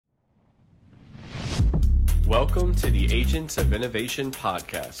Welcome to the Agents of Innovation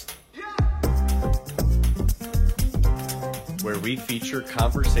podcast, where we feature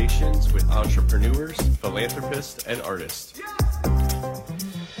conversations with entrepreneurs, philanthropists, and artists.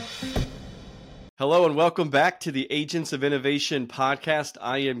 Hello and welcome back to the Agents of Innovation podcast.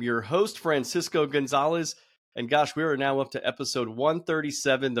 I am your host, Francisco Gonzalez. And gosh, we are now up to episode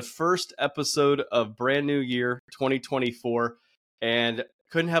 137, the first episode of brand new year 2024. And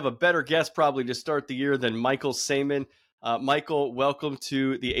couldn't have a better guest probably to start the year than Michael Sayman. Michael, welcome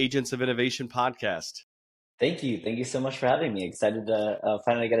to the Agents of Innovation podcast. Thank you. Thank you so much for having me. Excited to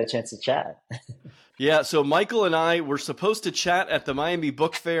finally get a chance to chat. Yeah, so Michael and I were supposed to chat at the Miami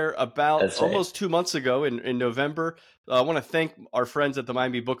Book Fair about almost 2 months ago in November. I want to thank our friends at the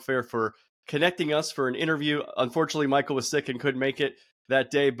Miami Book Fair for connecting us for an interview. Unfortunately, Michael was sick and couldn't make it that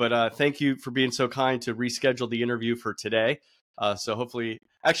day, but thank you for being so kind to reschedule the interview for today. So hopefully,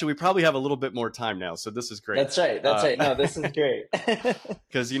 actually, we probably have a little bit more time now. So this is great. That's right. No, this is great.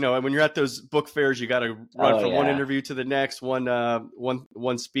 Because, when you're at those book fairs, you got to run from one interview to the next,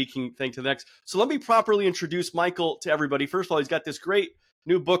 one speaking thing to the next. So let me properly introduce Michael to everybody. First of all, he's got this great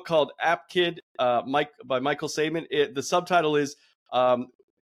new book called App Kid by Michael Sayman. The subtitle is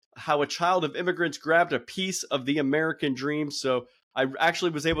How a Child of Immigrants Grabbed a Piece of the American Dream. So I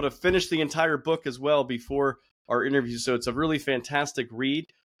actually was able to finish the entire book as well before our interview. So it's a really fantastic read.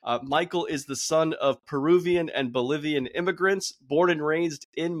 Michael is the son of Peruvian and Bolivian immigrants, born and raised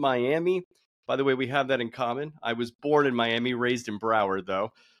in Miami. By the way, we have that in common. I was born in Miami, raised in Broward,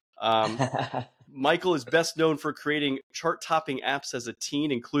 though. Michael is best known for creating chart-topping apps as a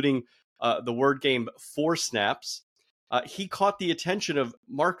teen, including the word game Four Snaps. He caught the attention of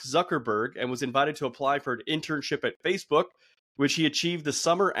Mark Zuckerberg and was invited to apply for an internship at Facebook, which he achieved the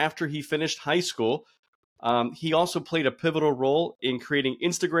summer after he finished high school. He also played a pivotal role in creating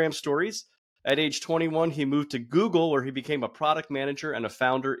Instagram stories. At age 21, he moved to Google, where he became a product manager and a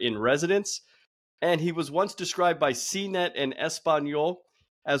founder in residence. And he was once described by CNET and Espanol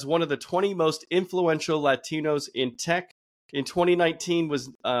as one of the 20 most influential Latinos in tech. In 2019,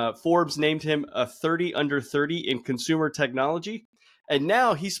 Forbes named him a 30 under 30 in consumer technology. And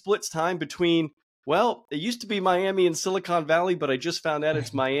now he splits time between, well, it used to be Miami and Silicon Valley, but I just found out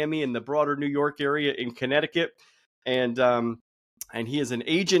it's Miami and the broader New York area in Connecticut. And he is an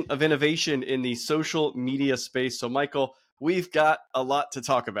agent of innovation in the social media space. So, Michael, we've got a lot to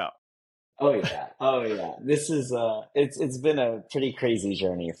talk about. Oh yeah. This is it's been a pretty crazy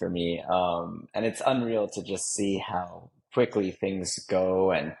journey for me. And it's unreal to just see how quickly things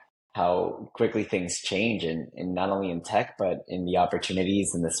go and how quickly things change in not only in tech, but in the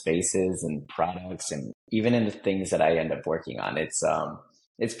opportunities and the spaces and products and even in the things that I end up working on.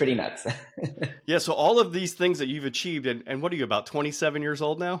 It's pretty nuts. Yeah. So all of these things that you've achieved, and what are you, about 27 years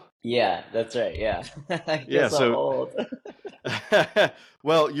old now? Yeah, that's right. Yeah. So old.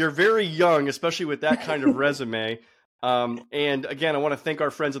 Well, you're very young, especially with that kind of resume. And again, I want to thank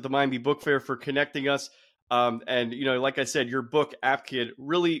our friends at the Miami Book Fair for connecting us. And, like I said, your book, App Kid,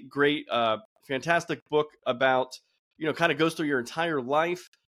 really great, fantastic book about, kind of goes through your entire life.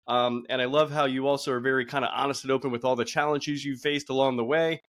 And I love how you also are very kind of honest and open with all the challenges you faced along the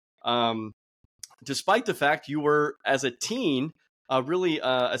way. Despite the fact you were, as a teen, really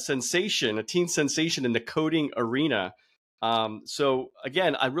a teen sensation in the coding arena. So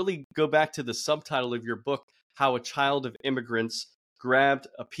again, I really go back to the subtitle of your book, How a Child of Immigrants Grabbed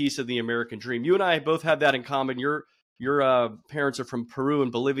a Piece of the American Dream. You and I both have that in common. Your parents are from Peru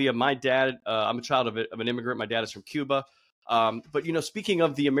and Bolivia. My dad, I'm a child of an immigrant. My dad is from Cuba. But speaking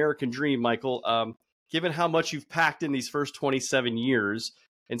of the American dream, Michael, given how much you've packed in these first 27 years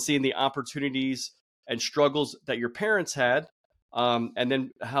and seeing the opportunities and struggles that your parents had, and then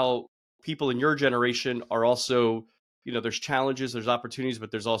how people in your generation are also, there's challenges, there's opportunities,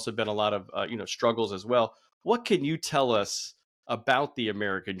 but there's also been a lot of, struggles as well. What can you tell us about the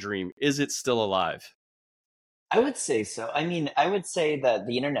American dream? Is it still alive? I would say so. I mean, I would say that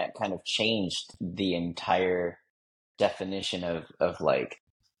the internet kind of changed the entire definition of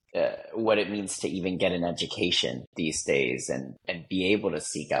what it means to even get an education these days and be able to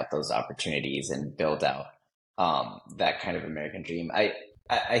seek out those opportunities and build out that kind of American dream.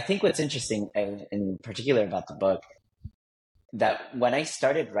 I think what's interesting in particular about the book, that when I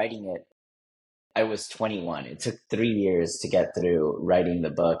started writing it, I was 21. It took 3 years to get through writing the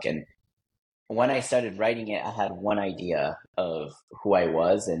book. And when I started writing it, I had one idea of who I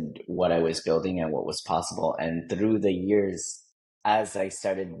was and what I was building and what was possible. And through the years, as I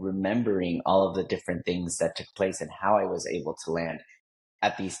started remembering all of the different things that took place and how I was able to land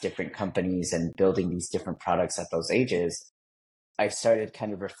at these different companies and building these different products at those ages, I started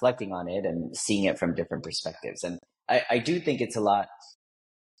kind of reflecting on it and seeing it from different perspectives. And I do think it's a lot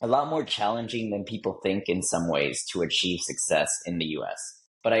more challenging than people think in some ways to achieve success in the US.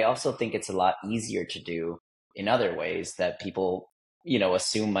 But I also think it's a lot easier to do in other ways that people,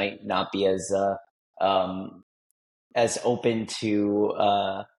 assume might not be um, as open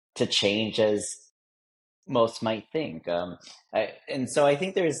to change as most might think. And so I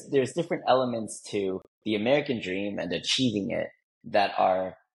think there's different elements to the American dream and achieving it that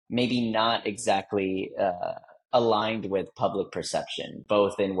are maybe not exactly aligned with public perception,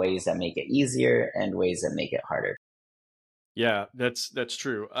 both in ways that make it easier and ways that make it harder. Yeah, that's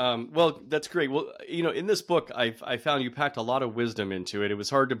true. Well, that's great. Well, in this book, I found you packed a lot of wisdom into it. It was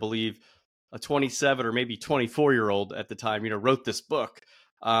hard to believe a 27 or maybe 24-year-old at the time, wrote this book.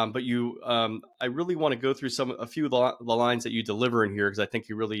 But I really want to go through a few of the lines that you deliver in here because I think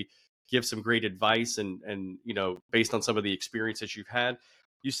you really give some great advice and based on some of the experiences you've had.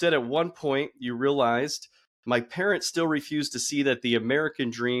 You said at one point you realized my parents still refused to see that the American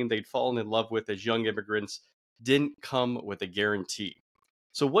dream they'd fallen in love with as young immigrants didn't come with a guarantee.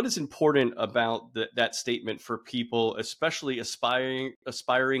 So, what is important about that statement for people, especially aspiring,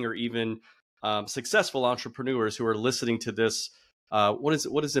 or even successful entrepreneurs who are listening to this?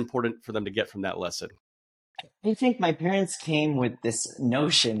 What is important for them to get from that lesson? I think my parents came with this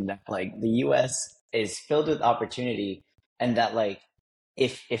notion that like the US is filled with opportunity and that like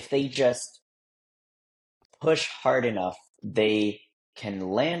if they just push hard enough, they can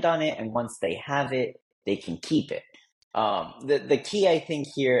land on it, and once they have it, they can keep it. The key, I think,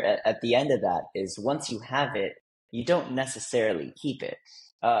 here at the end of that is once you have it, you don't necessarily keep it.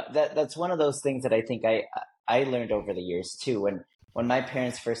 That's one of those things that I think I learned over the years too. When my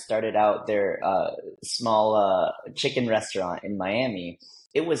parents first started out their small chicken restaurant in Miami,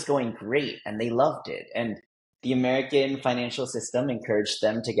 it was going great, and they loved it. And the American financial system encouraged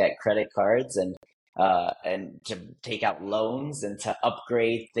them to get credit cards and to take out loans and to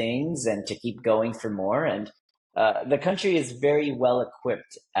upgrade things and to keep going for more. And the country is very well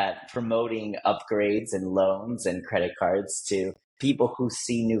equipped at promoting upgrades and loans and credit cards to people who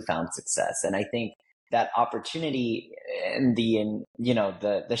see newfound success. And I think that opportunity and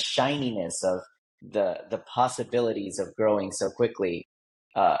the shininess of the possibilities of growing so quickly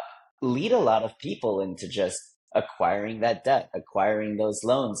uh, lead a lot of people into just acquiring that debt, acquiring those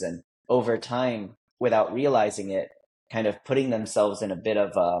loans, and over time, without realizing it, kind of putting themselves in a bit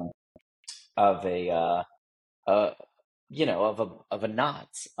of a uh, of a knot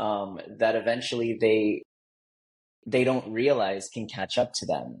that eventually they don't realize can catch up to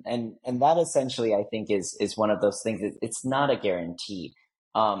them, and that essentially I think is one of those things. It's not a guarantee.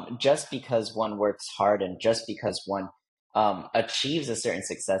 Just because one works hard and just because one achieves a certain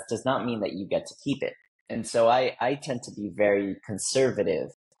success does not mean that you get to keep it. And so I tend to be very conservative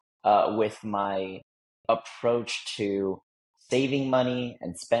with my approach to saving money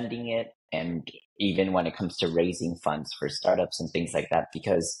and spending it, and even when it comes to raising funds for startups and things like that,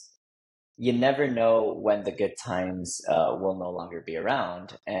 because you never know when the good times will no longer be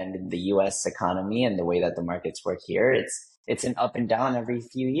around. And in the U.S. economy and the way that the markets work here, it's an up and down every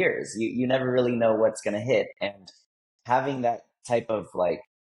few years. You never really know what's going to hit, and having that type of like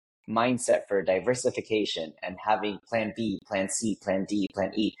mindset for diversification and having plan B, plan C, plan D,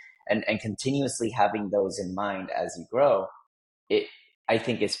 plan E, and continuously having those in mind as you grow, it I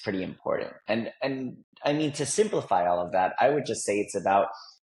think is pretty important. And I mean, to simplify all of that, I would just say it's about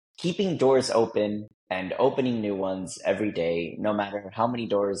keeping doors open and opening new ones every day, no matter how many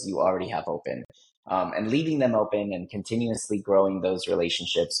doors you already have open, and leaving them open and continuously growing those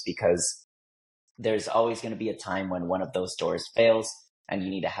relationships, because there's always going to be a time when one of those doors fails and you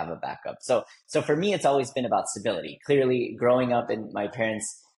need to have a backup. So for me, it's always been about stability. Clearly, growing up in my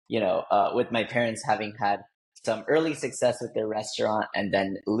parents, with my parents having had some early success with their restaurant and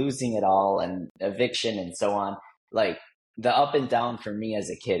then losing it all and eviction and so on, like the up and down for me as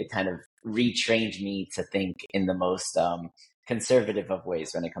a kid kind of retrained me to think in the most conservative of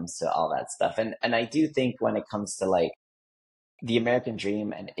ways when it comes to all that stuff. And I do think when it comes to like the American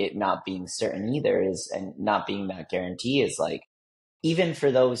dream and it not being certain either is, and not being that guarantee is like, even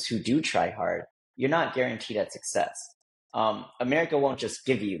for those who do try hard, you're not guaranteed at success. America won't just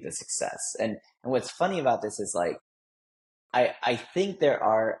give you the success. And what's funny about this is like, I think there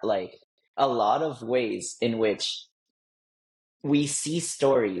are like a lot of ways in which we see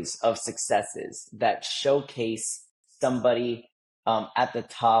stories of successes that showcase somebody at the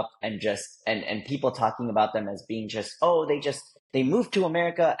top, and and people talking about them as being just, oh, they moved to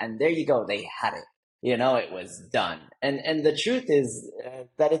America and there you go, they had it, it was done. And the truth is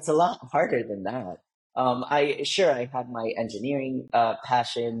that it's a lot harder than that. I had my engineering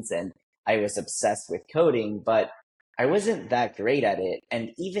passions, and I was obsessed with coding, but I wasn't that great at it.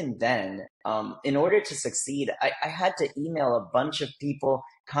 And even then, in order to succeed, I had to email a bunch of people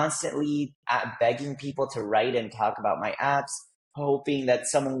constantly begging people to write and talk about my apps, hoping that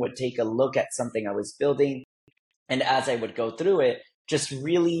someone would take a look at something I was building. And as I would go through it, just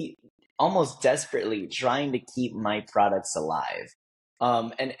really almost desperately trying to keep my products alive.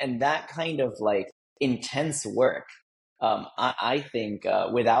 And that kind of like intense work, I think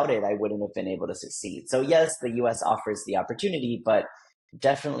without it, I wouldn't have been able to succeed. So yes, the US offers the opportunity, but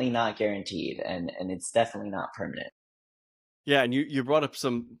definitely not guaranteed. And it's definitely not permanent. Yeah, and you brought up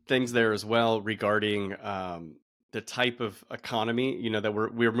some things there as well regarding the type of economy, that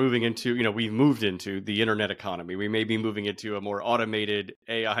we're moving into. We've moved into the internet economy. We may be moving into a more automated,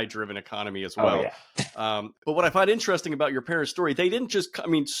 AI-driven economy as Oh well. yeah. But what I find interesting about your parents' story, they didn't just. I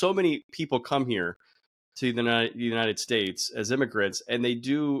mean, so many people come here to the United States as immigrants, and they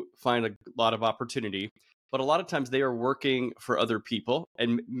do find a lot of opportunity. But a lot of times they are working for other people,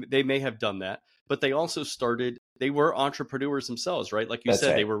 and they may have done that. But they also they were entrepreneurs themselves, right? Like you That's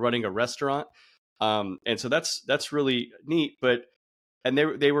said, they right. were running a restaurant. And so that's really neat. And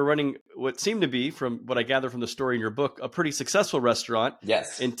they were running what seemed to be, from what I gather from the story in your book, a pretty successful restaurant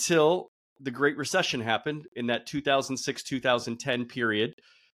Yes. until the Great Recession happened in that 2006 2010 period.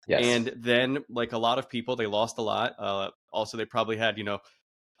 Yes. And then, like a lot of people, they lost a lot. Also, they probably had,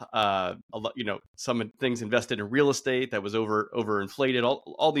 a lot, some things invested in real estate that was overinflated,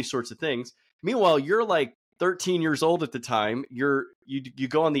 all these sorts of things. Meanwhile, you're like 13 years old at the time. You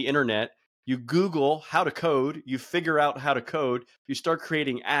go on the internet, you Google how to code, you figure out how to code, you start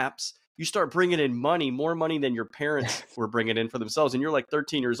creating apps, you start bringing in money, more money than your parents were bringing in for themselves, and you're like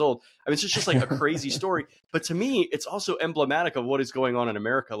 13 years old. I mean, it's just like a crazy story. But to me, it's also emblematic of what is going on in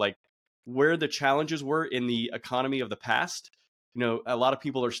America, like where the challenges were in the economy of the past. A lot of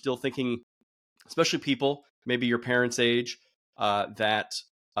people are still thinking, especially people maybe your parents' age, that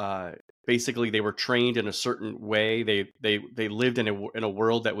uh, basically they were trained in a certain way. They lived in a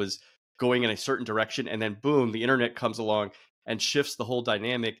world that was going in a certain direction, and then boom, the internet comes along and shifts the whole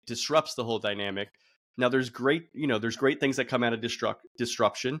dynamic, disrupts the whole dynamic. Now, there's great things that come out of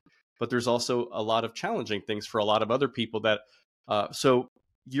disruption, but there's also a lot of challenging things for a lot of other people. So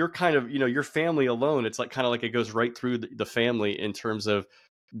you're kind of, your family alone, it's like kind of like it goes right through the family in terms of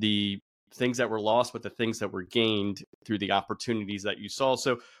the things that were lost, but the things that were gained through the opportunities that you saw.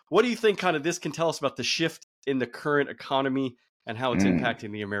 So what do you think kind of this can tell us about the shift in the current economy and how it's Mm.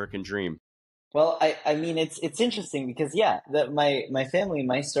 impacting the American dream? Well, I mean, it's interesting because yeah, my family,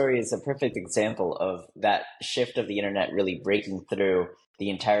 my story is a perfect example of that shift of the internet really breaking through the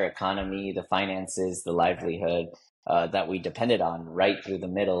entire economy, the finances, the livelihood that we depended on right through the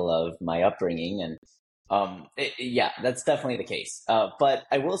middle of my upbringing, and yeah, that's definitely the case. But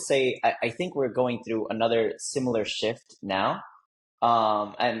I will say, I think we're going through another similar shift now.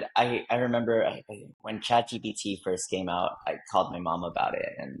 And I remember when ChatGPT first came out, I called my mom about it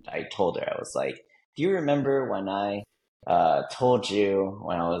and I told her, I was like, do you remember when I told you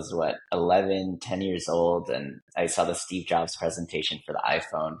when I was, what, 11, 10 years old, and I saw the Steve Jobs presentation for the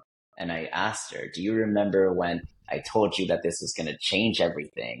iPhone? And I asked her, do you remember when I told you that this was going to change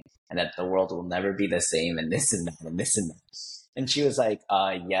everything and that the world will never be the same and this and that and this and that? And she was like,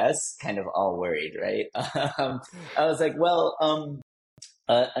 yes, kind of all worried, right? I was like, well,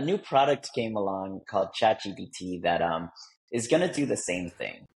 a new product came along called ChatGPT that is going to do the same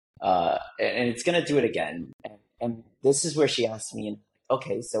thing, and it's going to do it again. And this is where she asked me,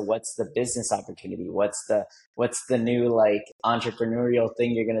 okay, so what's the business opportunity? What's the new like entrepreneurial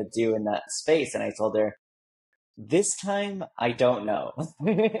thing you're going to do in that space? And I told her, this time, I don't know.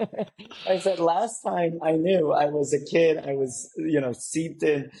 I said last time I knew. I was a kid. I was, seeped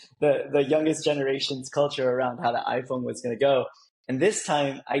in the youngest generation's culture around how the iPhone was going to go. And this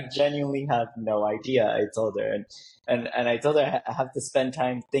time, I genuinely have no idea. I told her, and I told her I have to spend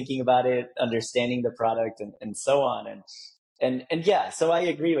time thinking about it, understanding the product, and so on. And yeah, so I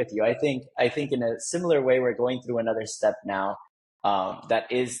agree with you. I think in a similar way, we're going through another step now,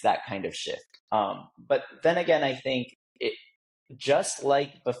 that is that kind of shift. But then again, I think it, just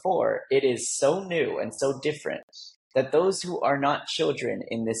like before, it is so new and so different that those who are not children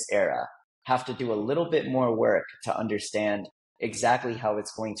in this era have to do a little bit more work to understand exactly how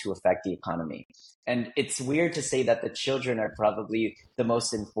it's going to affect the economy. And it's weird to say that the children are probably the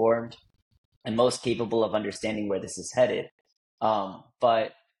most informed and most capable of understanding where this is headed.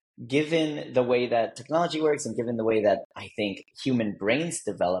 But given the way that technology works and given the way that I think human brains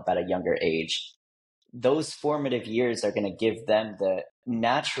develop at a younger age, those formative years are going to give them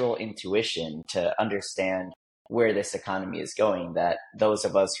natural intuition to understand where this economy is going, that those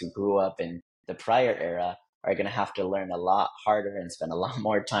of us who grew up in the prior era are going to have to learn a lot harder and spend a lot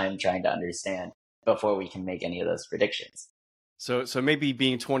more time trying to understand before we can make any of those predictions. So maybe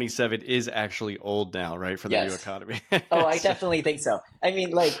being 27 is actually old now, right, for the new Yes. economy. Oh, I So, definitely think so. I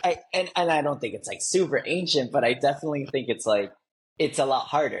mean, like, and I don't think it's like super ancient, but I definitely think it's like it's a lot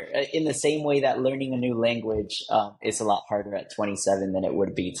harder. In the same way that learning a new language is a lot harder at 27 than it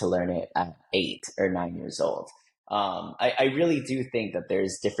would be to learn it at 8 or 9 years old. I really do think that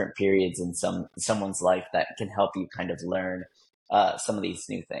there's different periods in someone's life that can help you kind of learn some of these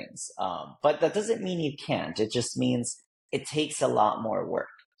new things. But that doesn't mean you can't. It just means it takes a lot more work.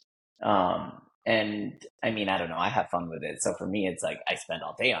 And I mean, I don't know, I have fun with it. So for me, it's like I spend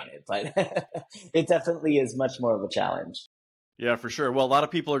all day on it, but it definitely is much more of a challenge. yeah, for sure. Well, a lot of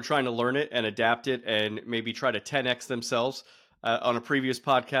people are trying to learn it and adapt it and maybe try to 10x themselves. On a previous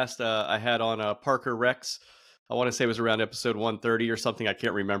podcast, I had on Parker Rex. I want to say it was around episode 130 or something. I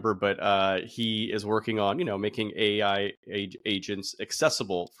can't remember, but he is working on, making AI agents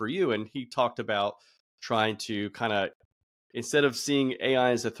accessible for you. And he talked about trying to kind of, instead of seeing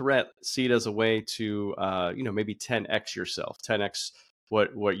AI as a threat, see it as a way to, maybe 10x yourself, 10x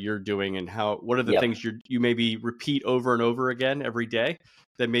what you're doing, and what are the Yep. things you maybe repeat over and over again every day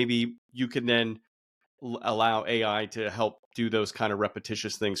that maybe you can then allow AI to help do those kind of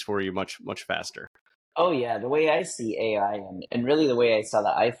repetitious things for you much faster. Oh yeah, the way I see AI and really the way I saw the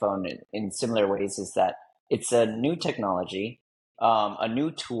iPhone in similar ways is that it's a new technology, a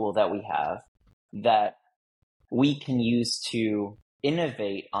new tool that we have that we can use to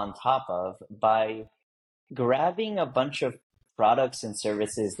innovate on top of by grabbing a bunch of products and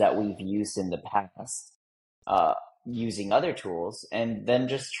services that we've used in the past, uh, using other tools, and then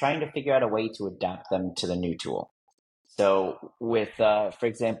just trying to figure out a way to adapt them to the new tool. So, with, for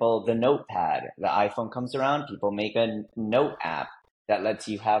example, the notepad, the iPhone comes around, people make a note app that lets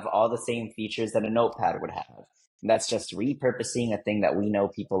you have all the same features that a notepad would have. And that's just repurposing a thing that we know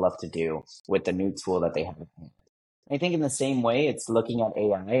people love to do with the new tool that they have. I think in the same way, it's looking at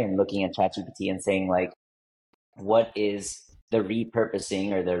AI and looking at ChatGPT and saying, like, what is the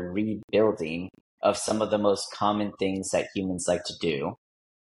repurposing or the rebuilding of some of the most common things that humans like to do,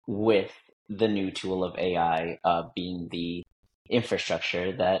 with the new tool of AI being the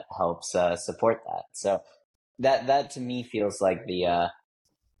infrastructure that helps support that. So that to me feels like the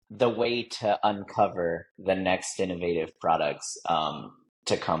way to uncover the next innovative products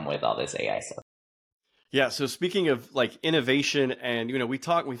to come with all this AI stuff. Yeah. So speaking of like innovation, and we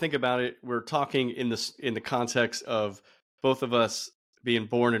think about it. We're talking in the context of both of us being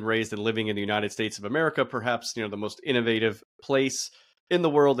born and raised and living in the United States of America, perhaps the most innovative place in the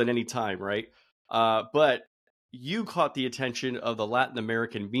world at any time, right? But you caught the attention of the Latin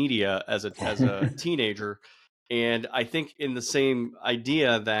American media as a teenager, and I think in the same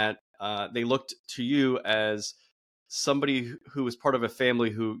idea that they looked to you as somebody who was part of a family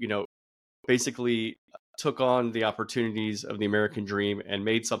who basically took on the opportunities of the American dream and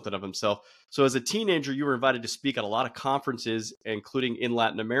made something of himself. So as a teenager, you were invited to speak at a lot of conferences, including in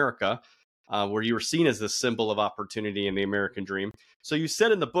Latin America, where you were seen as the symbol of opportunity in the American dream. So you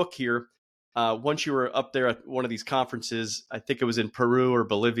said in the book here, once you were up there at one of these conferences, I think it was in Peru or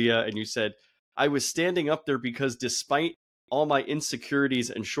Bolivia, and you said, I was standing up there because despite all my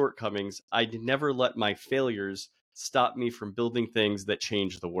insecurities and shortcomings, I'd never let my failures stop me from building things that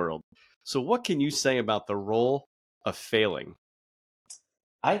change the world. So, what can you say about the role of failing?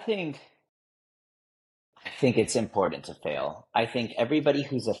 I think I think it's important to fail. I think everybody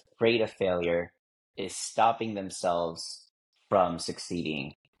who's afraid of failure is stopping themselves from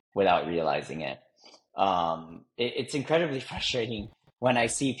succeeding without realizing it. It's incredibly frustrating when I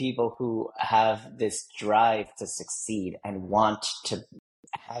see people who have this drive to succeed and want to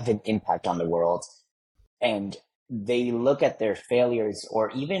have an impact on the world, and they look at their failures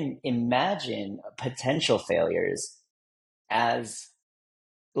or even imagine potential failures as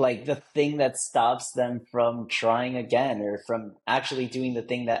like the thing that stops them from trying again or from actually doing the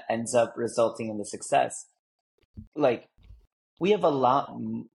thing that ends up resulting in the success. Like we have a lot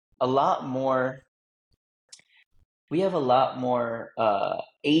more, we have a lot more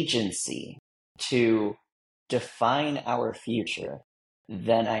agency to define our future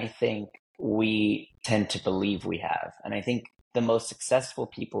than I think we tend to believe we have. And I think the most successful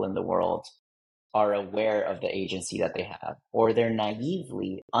people in the world are aware of the agency that they have, or they're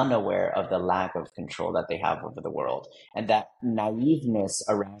naively unaware of the lack of control that they have over the world. And that naiveness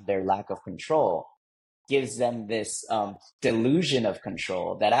around their lack of control gives them this delusion of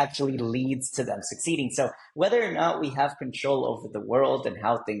control that actually leads to them succeeding. So whether or not we have control over the world and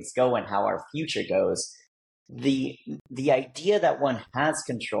how things go and how our future goes, the idea that one has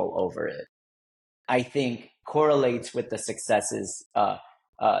control over it, I think, correlates with the successes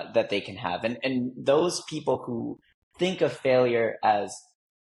that they can have. And those people who think of failure as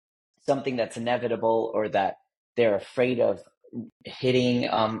something that's inevitable or that they're afraid of hitting,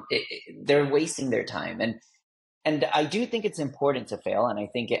 they're wasting their time. And I do think it's important to fail, and I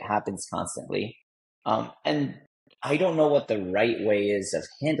think it happens constantly. And I don't know what the right way is of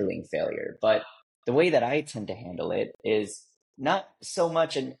handling failure, but the way that I tend to handle it is not so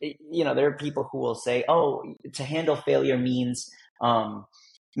much. And there are people who will say, "Oh, to handle failure means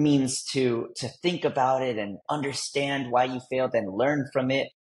to think about it and understand why you failed and learn from it."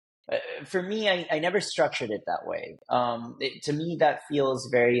 For me, I never structured it that way. To me, that feels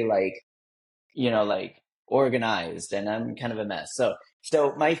very like organized, and I'm kind of a mess. So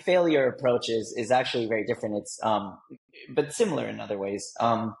my failure approach is actually very different. It's but similar in other ways.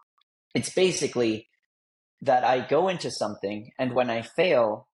 It's basically that I go into something, and when I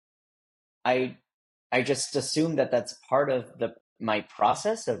fail, I I just assume that that's part of the my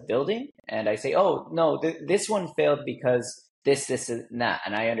process of building, and I say, oh no, this one failed because this and that,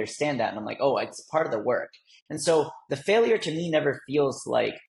 and I understand that, and I'm like, oh, it's part of the work. And so the failure to me never feels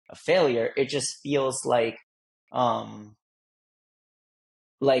like a failure. It just feels um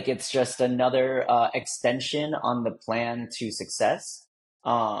like it's just another extension on the plan to success.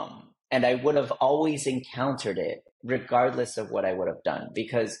 And I would have always encountered it regardless of what I would have done,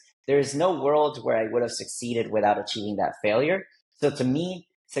 because there is no world where I would have succeeded without achieving that failure. So to me,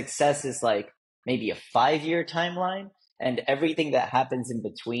 success is like maybe a 5-year timeline, and everything that happens in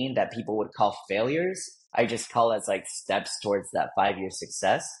between that people would call failures, I just call as like steps towards that 5-year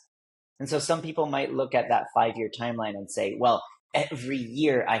success. And so some people might look at that 5-year timeline and say, well, every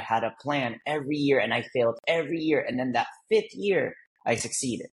year I had a plan every year and I failed every year. And then that 5th year I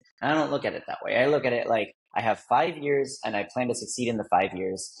succeeded. And I don't look at it that way. I look at it like I have 5 years and I plan to succeed in the 5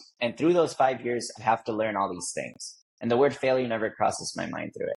 years. And through those 5 years, I have to learn all these things. And the word failure never crosses my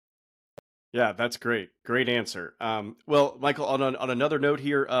mind through it. Yeah, that's great. Great answer. Well, Michael, on another note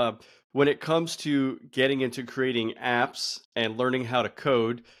here, when it comes to getting into creating apps and learning how to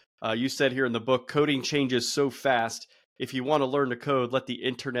code, you said here in the book, coding changes so fast. If you want to learn to code, let the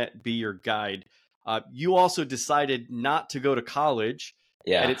internet be your guide. You also decided not to go to college,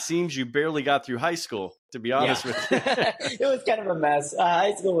 and Yeah. it seems you barely got through high school, to be Yeah. honest with you. It was kind of a mess.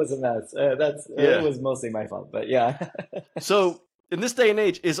 High school was a mess. It Yeah. was mostly my fault, but yeah. So, in this day and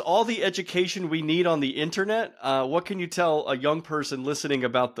age, is all the education we need on the internet? What can you tell a young person listening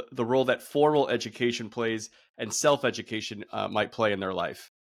about the role that formal education plays and self-education might play in their life?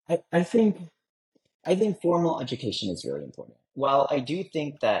 I think formal education is really important. While I do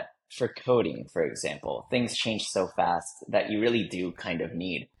think that for coding, for example, things change so fast that you really do kind of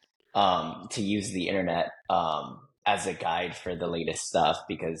need to use the internet as a guide for the latest stuff,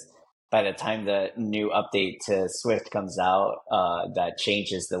 because by the time the new update to Swift comes out, that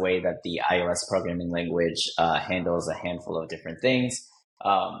changes the way that the iOS programming language handles a handful of different things.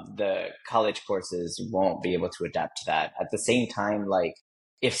 The college courses won't be able to adapt to that. At the same time, like,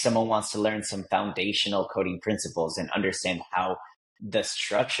 if someone wants to learn some foundational coding principles and understand how the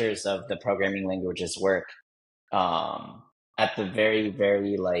structures of the programming languages work at the very,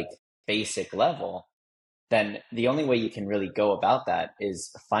 very like basic level, then the only way you can really go about that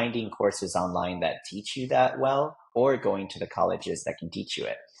is finding courses online that teach you that well, or going to the colleges that can teach you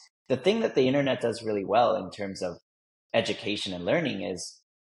it. The thing that the internet does really well in terms of education and learning is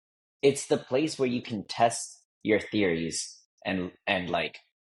it's the place where you can test your theories and like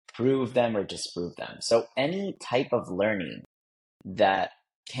prove them or disprove them. So any type of learning that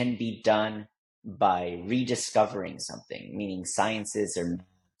can be done by rediscovering something, meaning sciences or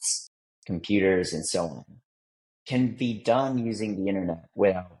maths, computers, and so on, can be done using the internet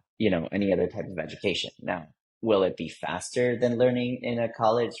without, any other type of education. Now, will it be faster than learning in a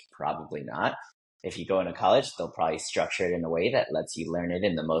college? Probably not. If you go into college, they'll probably structure it in a way that lets you learn it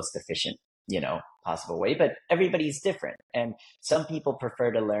in the most efficient, possible way. But everybody's different. And some people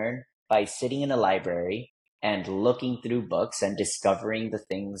prefer to learn by sitting in a library and looking through books and discovering the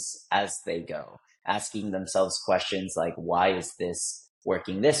things as they go, asking themselves questions like, why is this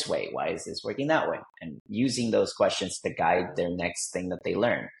working this way? Why is this working that way? And using those questions to guide their next thing that they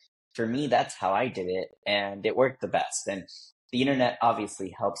learn. For me, that's how I did it, and it worked the best. And the internet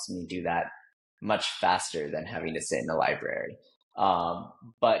obviously helps me do that much faster than having to sit in the library.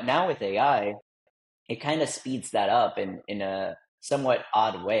 But now with AI, it kind of speeds that up in a somewhat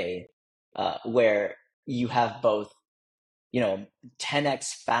odd way, where you have both, 10x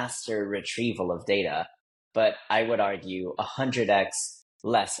faster retrieval of data, but I would argue 100x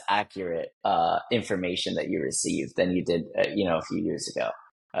less accurate information that you receive than you did, a few years ago.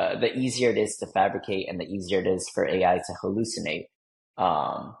 The easier it is to fabricate and the easier it is for AI to hallucinate.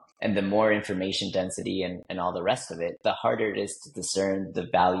 And the more information density and all the rest of it, the harder it is to discern the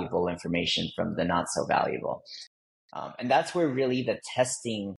valuable information from the not so valuable. And that's where really the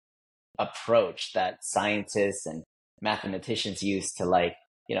testing approach that scientists and mathematicians use to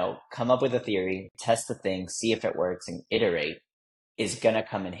come up with a theory, test the thing, see if it works, and iterate is going to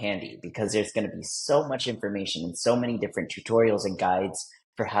come in handy, because there's going to be so much information and so many different tutorials and guides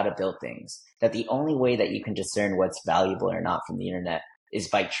for how to build things that the only way that you can discern what's valuable or not from the internet is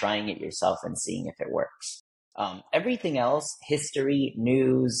by trying it yourself and seeing if it works. Everything else, history,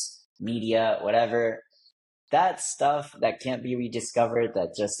 news, media, whatever, that stuff that can't be rediscovered,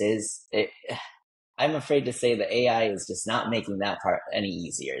 that just is it. I'm afraid to say that AI is just not making that part any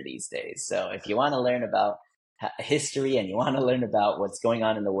easier these days. So if you want to learn about history and you want to learn about what's going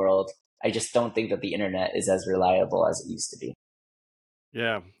on in the world, I just don't think that the internet is as reliable as it used to be.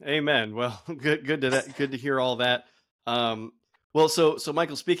 Yeah, amen. Well, good to hear all that. Well, so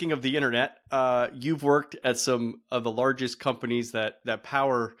Michael, speaking of the internet, you've worked at some of the largest companies that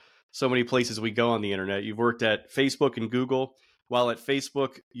power so many places we go on the internet. You've worked at Facebook and Google. While at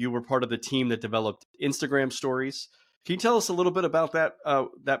Facebook, you were part of the team that developed Instagram stories. Can you tell us a little bit about that how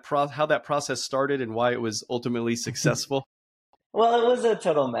that process started and why it was ultimately successful? Well, it was a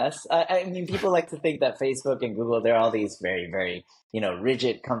total mess. I mean, people like to think that Facebook and Google, they're all these very, very,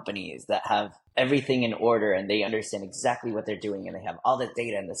 rigid companies that have everything in order and they understand exactly what they're doing and they have all the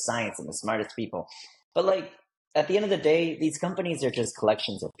data and the science and the smartest people. But at the end of the day, these companies are just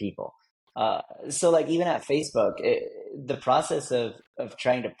collections of people. So even at Facebook, the process of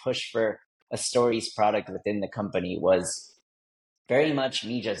trying to push for a stories product within the company was very much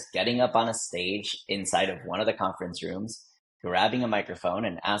me just getting up on a stage inside of one of the conference rooms, grabbing a microphone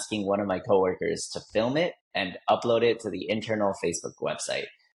and asking one of my coworkers to film it and upload it to the internal Facebook website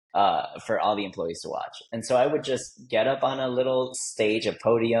for all the employees to watch. And so I would just get up on a little stage, a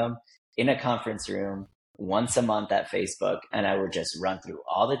podium in a conference room once a month at Facebook, and I would just run through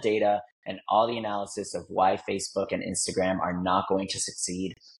all the data and all the analysis of why Facebook and Instagram are not going to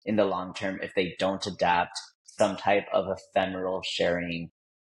succeed in the long term if they don't adapt some type of ephemeral sharing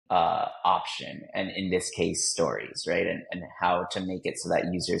option, and in this case stories, right? And how to make it so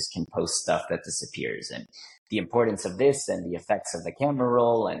that users can post stuff that disappears, and the importance of this and the effects of the camera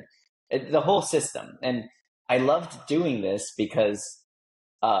roll and the whole system. And I loved doing this because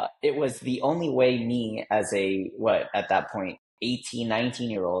it was the only way me as at that point 18,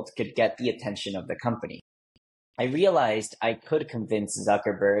 19-year old could get the attention of the company. I realized I could convince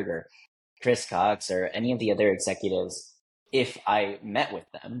Zuckerberg or Chris Cox or any of the other executives if I met with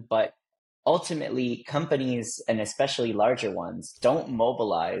them. But ultimately, companies, and especially larger ones, don't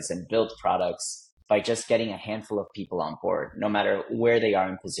mobilize and build products by just getting a handful of people on board, no matter where they are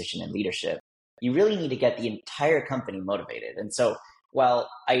in position and leadership. You really need to get the entire company motivated. And so while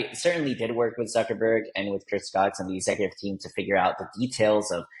I certainly did work with Zuckerberg and with Chris Cox and the executive team to figure out the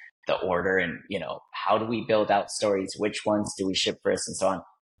details of the order and, how do we build out stories, which ones do we ship first and so on,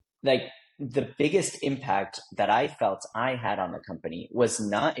 the biggest impact that I felt I had on the company was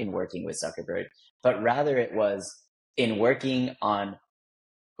not in working with Zuckerberg, but rather it was in working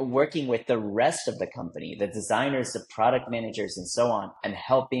with the rest of the company, the designers, the product managers, and so on, and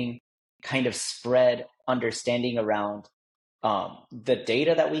helping kind of spread understanding around the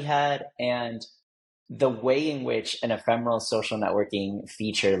data that we had and the way in which an ephemeral social networking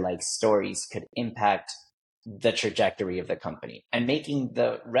feature like stories could impact the trajectory of the company, and making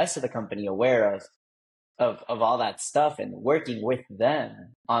the rest of the company aware of all that stuff and working with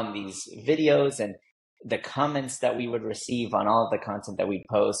them on these videos and the comments that we would receive on all of the content that we'd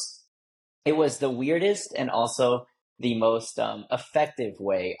post. It was the weirdest and also the most effective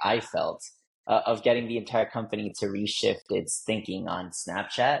way I felt of getting the entire company to reshift its thinking on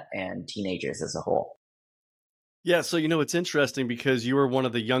Snapchat and teenagers as a whole. Yeah, so it's interesting because you were one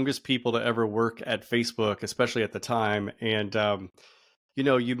of the youngest people to ever work at Facebook, especially at the time. And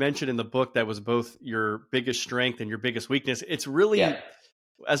you mentioned in the book that was both your biggest strength and your biggest weakness. It's really, Yeah.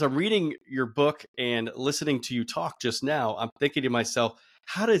 as I'm reading your book and listening to you talk just now, I'm thinking to myself,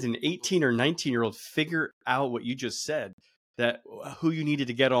 how did an 18 or 19-year-old figure out what you just said, that who you needed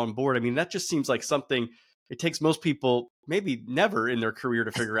to get on board? I mean, that just seems like something it takes most people maybe never in their career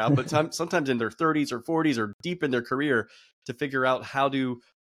to figure out, but sometimes in their 30s or 40s or deep in their career to figure out how to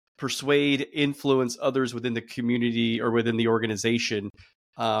persuade, influence others within the community or within the organization.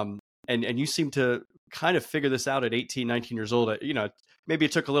 And you seem to kind of figure this out at 18, 19 years old. Maybe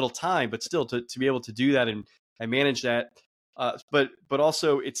it took a little time, but still to be able to do that and manage that. But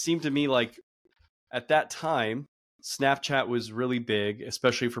also it seemed to me like at that time, Snapchat was really big,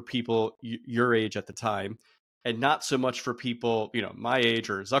 especially for people your age at the time, and not so much for people, my age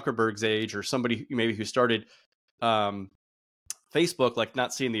or Zuckerberg's age or somebody maybe who started um, Facebook, like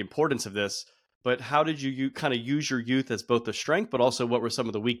not seeing the importance of this. But how did you kind of use your youth as both a strength, but also what were some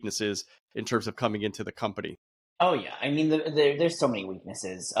of the weaknesses in terms of coming into the company? Oh yeah, I mean, there's so many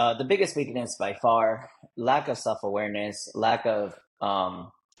weaknesses. The biggest weakness by far, lack of self-awareness, lack of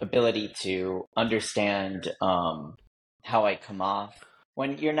ability to understand how I come off.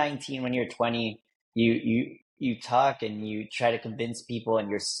 When you're 19, when you're 20, you talk and you try to convince people,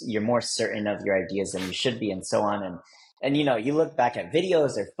 and you're more certain of your ideas than you should be, and so on. And you look back at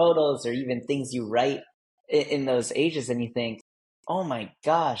videos or photos or even things you write in those ages, and you think, oh my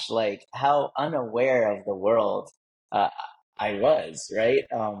gosh, like how unaware of the world uh, I was, right?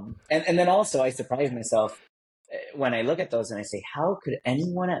 And then also I surprise myself when I look at those and I say, how could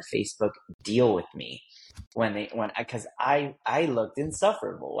anyone at Facebook deal with me because I looked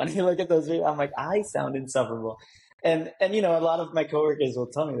insufferable when I look at those videos. I'm like, I sound insufferable. And a lot of my coworkers will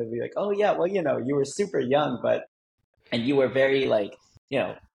tell me, they'll be like, oh yeah, well, you were super young, and you were very like,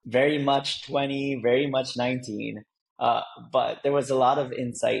 very much 20, very much 19. But there was a lot of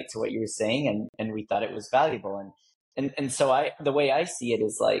insight to what you were saying, and we thought it was valuable. And so the way I see it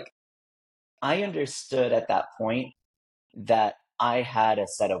is like, I understood at that point that I had a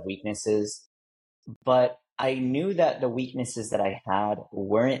set of weaknesses, but I knew that the weaknesses that I had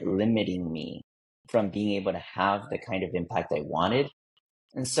weren't limiting me from being able to have the kind of impact I wanted.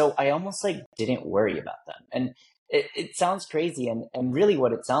 And so I almost like didn't worry about them. And it sounds crazy. And really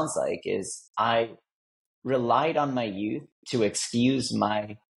what it sounds like is I relied on my youth to excuse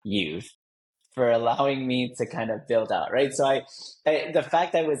my youth for allowing me to kind of build out, right? So the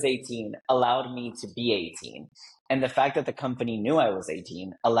fact I was 18 allowed me to be 18. And the fact that the company knew I was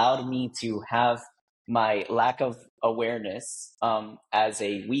 18 allowed me to have my lack of awareness as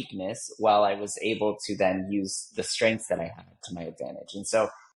a weakness, while I was able to then use the strengths that I had to my advantage. And so,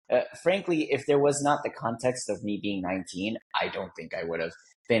 frankly, if there was not the context of me being 19, I don't think I would have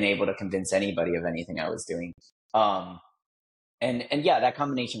been able to convince anybody of anything I was doing. And yeah, that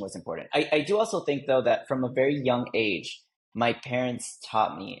combination was important. I do also think, though, that from a very young age, my parents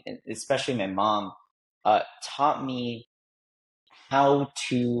taught me, especially my mom, taught me how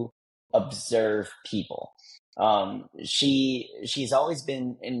to observe people. She's always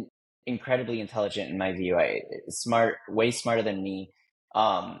been incredibly intelligent in my view. Smart, way smarter than me.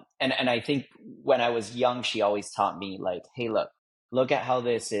 And I think when I was young, she always taught me like, hey, look at how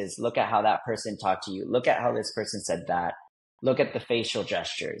this is. Look at how that person talked to you. Look at how this person said that. Look at the facial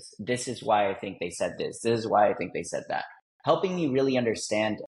gestures. This is why I think they said this. This is why I think they said that. Helping me really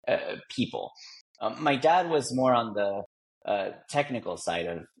understand people. My dad was more on the technical side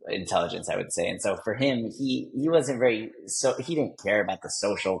of intelligence, I would say. And so for him, he wasn't he didn't care about the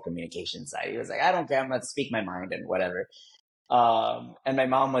social communication side. He was like, I don't care, I'm going to speak my mind and whatever. And my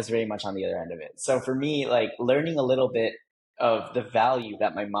mom was very much on the other end of it. So for me, like learning a little bit of the value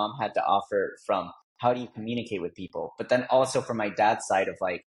that my mom had to offer from how do you communicate with people, but then also from my dad's side of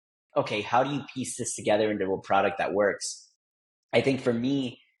like, okay, how do you piece this together into a product that works? I think for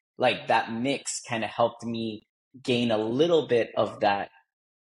me, like that mix kind of helped me gain a little bit of that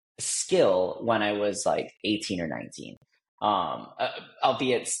skill when I was like 18 or 19.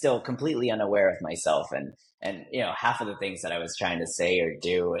 Albeit still completely unaware of myself, and half of the things that I was trying to say or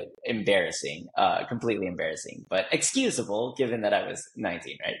do, embarrassing, completely embarrassing, but excusable given that I was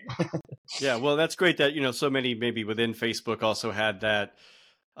 19, right? Yeah, well, that's great that so many maybe within Facebook also had that,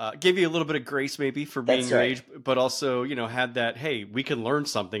 gave you a little bit of grace maybe for being That's your right. age, but also had that, hey, we can learn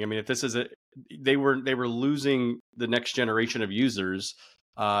something. I mean, if this is they were losing the next generation of users,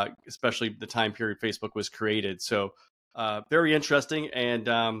 especially the time period Facebook was created. So very interesting. And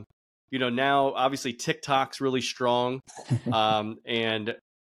now obviously TikTok's really strong, and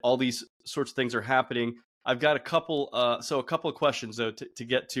all these sorts of things are happening. I've got a couple of questions though to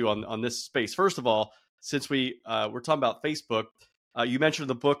get to on this space. First of all, since we're talking about Facebook, you mentioned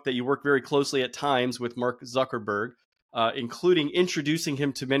the book that you work very closely at times with Mark Zuckerberg, including introducing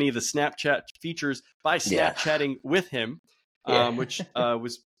him to many of the Snapchat features by Yeah. Snapchatting with him, Yeah. which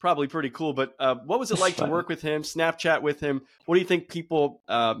was probably pretty cool. But what was it It's like to fun. work with him, Snapchat with him? What do you think people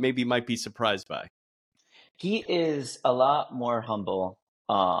maybe might be surprised by? He is a lot more humble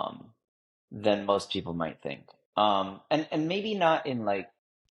than most people might think. And maybe not in like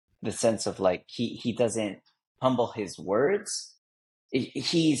the sense of like he doesn't humble his words.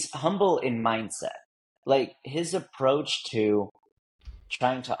 He's humble in mindset. like his approach to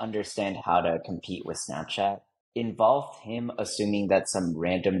trying to understand how to compete with Snapchat involved him assuming that some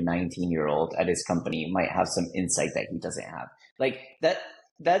random 19-year-old at his company might have some insight that he doesn't have. Like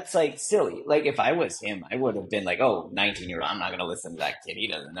that's like silly. Like if I was him, I would have been like, "Oh, 19-year-old, I'm not going to listen to that kid. He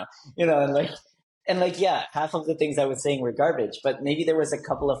doesn't know." And like yeah, half of the things I was saying were garbage, but maybe there was a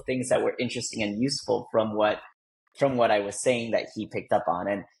couple of things that were interesting and useful from what I was saying that he picked up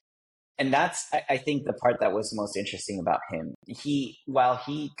on. And that's I think the part that was most interesting about him. While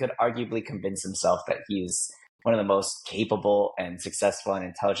he could arguably convince himself that he's one of the most capable and successful and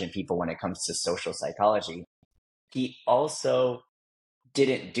intelligent people when it comes to social psychology, he also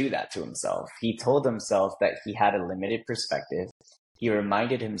didn't do that to himself. He told himself that he had a limited perspective. He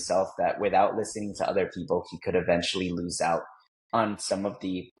reminded himself that without listening to other people, he could eventually lose out on some of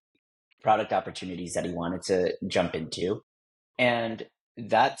the product opportunities that he wanted to jump into. And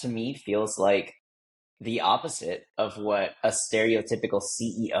that to me feels like the opposite of what a stereotypical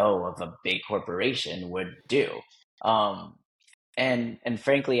CEO of a big corporation would do. Um, and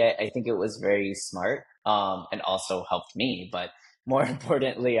frankly, I think it was very smart, and also helped me. But more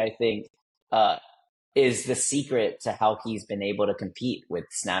importantly, I think uh, is the secret to how he's been able to compete with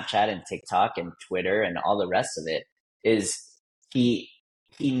Snapchat and TikTok and Twitter and all the rest of it is he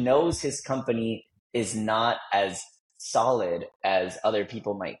he knows his company is not as solid as other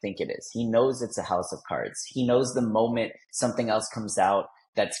people might think it is. He knows it's a house of cards. He knows the moment something else comes out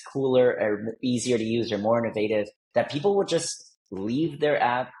that's cooler or easier to use or more innovative, that people will just leave their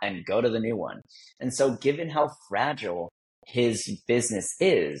app and go to the new one. And so given how fragile his business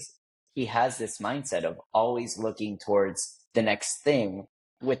is, he has this mindset of always looking towards the next thing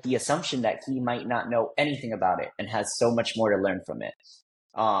with the assumption that he might not know anything about it and has so much more to learn from it.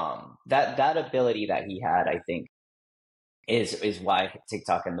 That ability that he had, I think, is why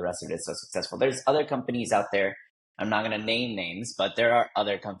TikTok and the rest of it is so successful. There's other companies out there. I'm not going to name names, but there are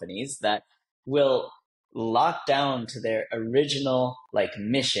other companies that will lock down to their original like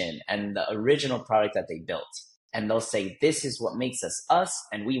mission and the original product that they built. And they'll say, this is what makes us us.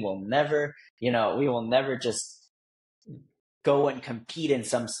 And we will never just go and compete in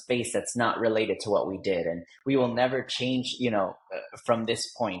some space that's not related to what we did. And we will never change, from this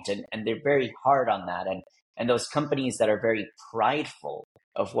point. And they're very hard on that. And those companies that are very prideful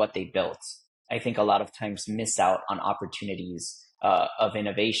of what they built, I think a lot of times miss out on opportunities of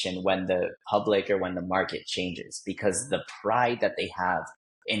innovation when the public or when the market changes, because the pride that they have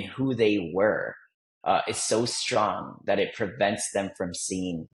in who they were is so strong that it prevents them from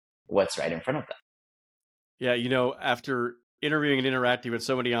seeing what's right in front of them. Yeah, after interviewing and interacting with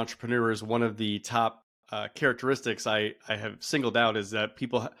so many entrepreneurs, one of the top characteristics I have singled out is that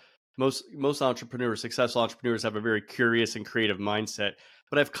most entrepreneurs, successful entrepreneurs, have a very curious and creative mindset.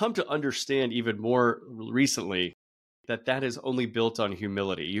 But I've come to understand even more recently that is only built on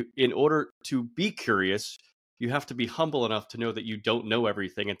humility. In order to be curious, you have to be humble enough to know that you don't know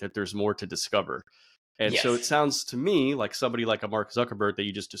everything and that there's more to discover. And so it Yes. sounds to me like somebody like a Mark Zuckerberg that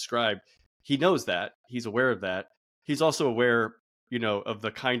you just described, he knows that. He's aware of that. He's also aware, of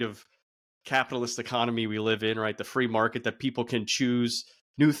the kind of capitalist economy we live in, right? The free market, that people can choose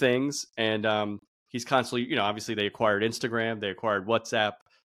new things. And he's constantly, obviously they acquired Instagram, they acquired WhatsApp.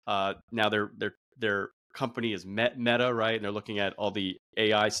 Now their company is Meta, right? And they're looking at all the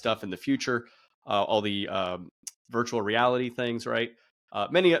AI stuff in the future, all the virtual reality things, right?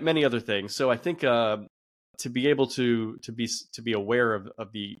 Many other things. So I think to be able to be aware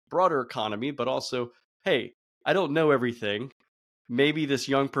of the broader economy, but also, hey, I don't know everything. Maybe this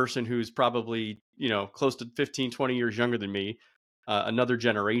young person who's probably close to 15, 20 years younger than me, another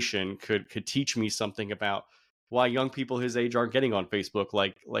generation could teach me something about why young people his age aren't getting on Facebook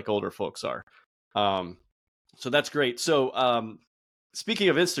like older folks are. Um, so that's great. So speaking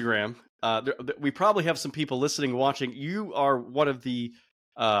of Instagram, we probably have some people listening, watching. You are one of the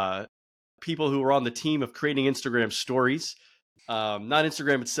uh, people who are on the team of creating Instagram stories. Not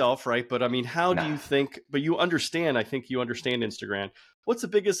Instagram itself, right? But I mean, how do No. you think? But you understand. I think you understand Instagram. What's the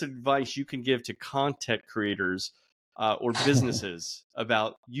biggest advice you can give to content creators or businesses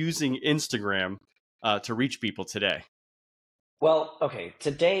about using Instagram to reach people today? Well, okay.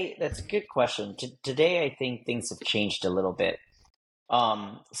 Today, that's a good question. Today, I think things have changed a little bit.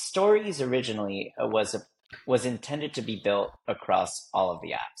 Stories originally was intended to be built across all of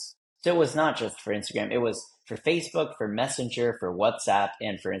the apps. So it was not just for Instagram. It was for Facebook, for Messenger, for WhatsApp,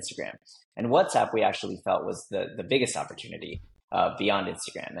 and for Instagram. And WhatsApp, we actually felt was the biggest opportunity beyond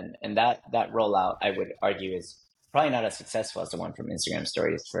Instagram. And that rollout, I would argue, is probably not as successful as the one from Instagram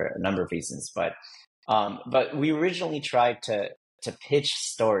Stories for a number of reasons. But we originally tried to pitch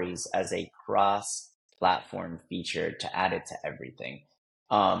stories as a cross platform feature to add it to everything.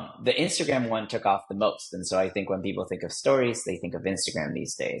 The Instagram one took off the most, and so I think when people think of stories, they think of Instagram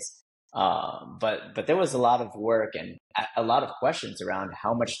these days. But there was a lot of work and a lot of questions around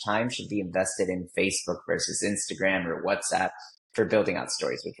how much time should be invested in Facebook versus Instagram or WhatsApp for building out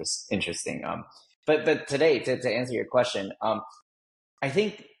stories, which was interesting. But today, to answer your question, I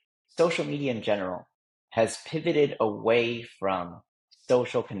think social media in general has pivoted away from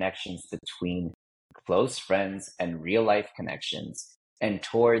social connections between close friends and real life connections and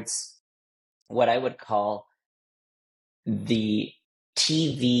towards what I would call the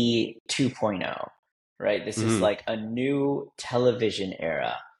TV 2.0, right? This is like a new television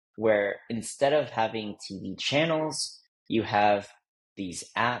era where instead of having TV channels, you have these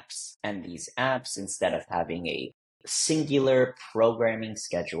apps, and these apps, instead of having a singular programming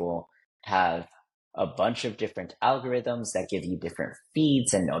schedule, have a bunch of different algorithms that give you different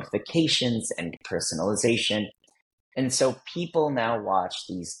feeds and notifications and personalization. And so people now watch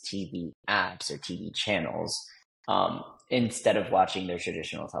these TV apps or TV channels instead of watching their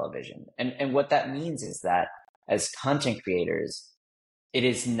traditional television. And what that means is that as content creators, it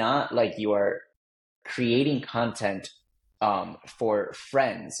is not like you are creating content for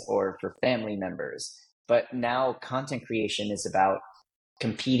friends or for family members, but now content creation is about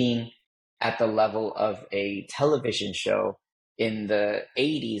competing at the level of a television show in the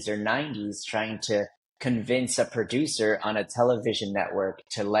 80s or 90s, trying to convince a producer on a television network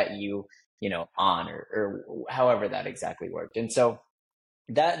to let you, on, or however that exactly worked. And so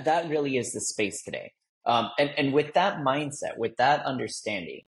that really is the space today. And with that mindset, with that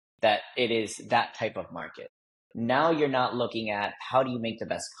understanding that it is that type of market, now you're not looking at how do you make the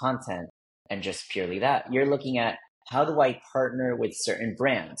best content and just purely that. You're looking at how do I partner with certain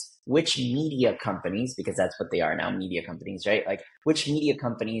brands? Which media companies, because that's what they are now, media companies, right? Like which media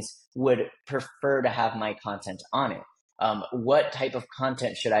companies would prefer to have my content on it? What type of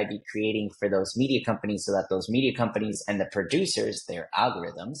content should I be creating for those media companies so that those media companies and the producers, their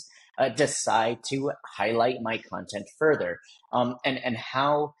algorithms, decide to highlight my content further? And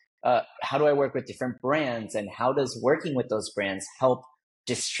how do I work with different brands, and how does working with those brands help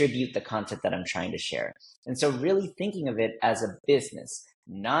distribute the content that I'm trying to share? And so really thinking of it as a business,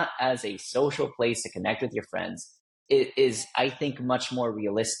 not as a social place to connect with your friends, is I think much more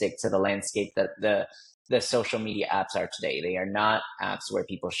realistic to the landscape that the social media apps are today. They are not apps where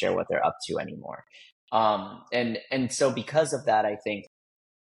people share what they're up to anymore. And so because of that, I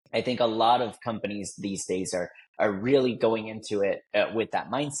think a lot of companies these days are really going into it with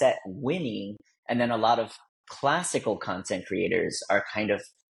that mindset, winning. And then a lot of classical content creators are kind of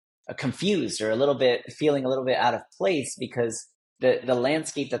confused or feeling a little bit out of place, because the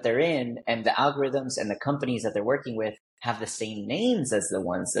landscape that they're in and the algorithms and the companies that they're working with have the same names as the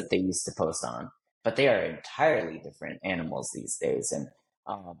ones that they used to post on, but they are entirely different animals these days.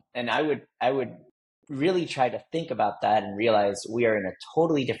 And I would really try to think about that and realize we are in a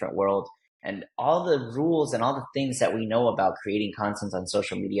totally different world, and all the rules and all the things that we know about creating content on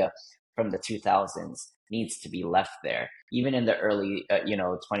social media from the 2000s needs to be left there, even in the early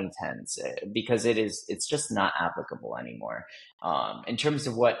 2010s, because it's just not applicable anymore. In terms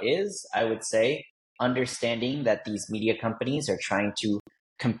of what is, I would say understanding that these media companies are trying to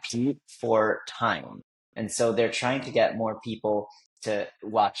compete for time, and so they're trying to get more people to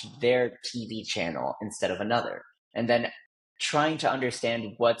watch their TV channel instead of another, and then trying to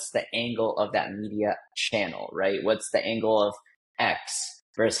understand what's the angle of that media channel, right? What's the angle of X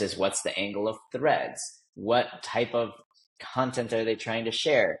versus what's the angle of Threads? What type of content are they trying to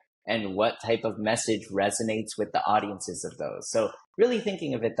share? And what type of message resonates with the audiences of those? So really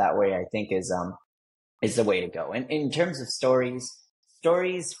thinking of it that way, I think is the way to go. And in terms of stories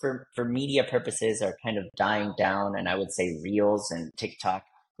for media purposes are kind of dying down. And I would say Reels and TikTok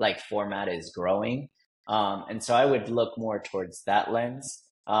like format is growing. And so I would look more towards that lens.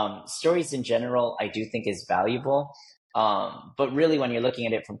 Stories in general, I do think is valuable. But really when you're looking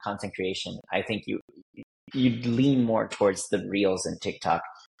at it from content creation, I think you'd lean more towards the Reels and TikTok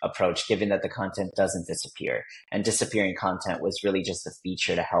approach, given that the content doesn't disappear. And disappearing content was really just a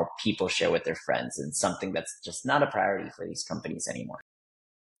feature to help people share with their friends, and something that's just not a priority for these companies anymore.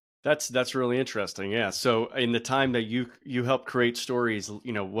 That's really interesting. Yeah. So in the time that you helped create stories,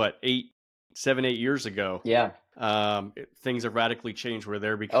 what, 7, 8 years ago, yeah, things have radically changed where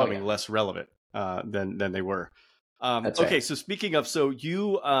they're becoming less relevant than they were. That's okay. right. So speaking of, so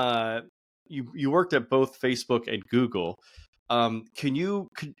you worked at both Facebook and Google. Can you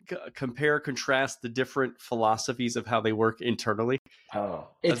compare, contrast the different philosophies of how they work internally? Oh,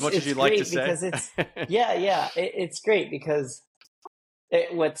 As much as it's you'd like to great say. because it's it's great because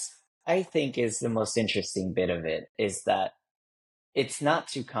I think is the most interesting bit of it is that it's not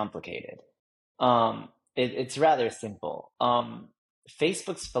too complicated. It's rather simple.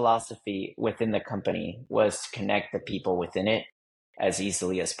 Facebook's philosophy within the company was to connect the people within it as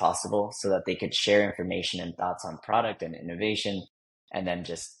easily as possible so that they could share information and thoughts on product and innovation, and then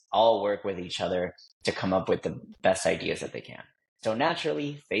just all work with each other to come up with the best ideas that they can. So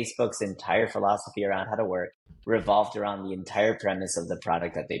naturally, Facebook's entire philosophy around how to work revolved around the entire premise of the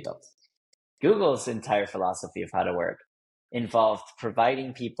product that they built. Google's entire philosophy of how to work involved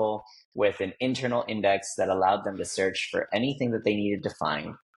providing people with an internal index that allowed them to search for anything that they needed to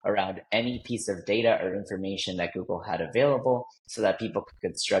find around any piece of data or information that Google had available so that people could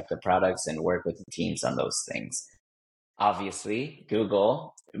construct the products and work with the teams on those things. Obviously,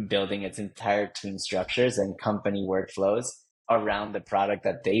 Google building its entire team structures and company workflows around the product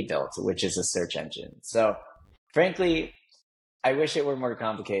that they built, which is a search engine. So frankly, I wish it were more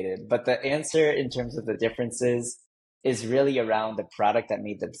complicated, but the answer in terms of the differences is really around the product that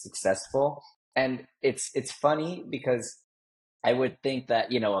made them successful. And it's funny because I would think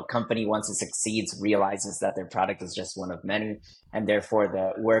that, a company once it succeeds realizes that their product is just one of many, and therefore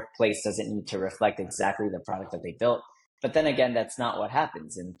the workplace doesn't need to reflect exactly the product that they built. But then again, that's not what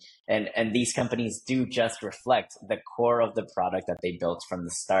happens. And these companies do just reflect the core of the product that they built from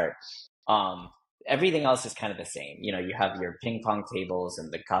the start. Um, Everything else is kind of the same. You have your ping pong tables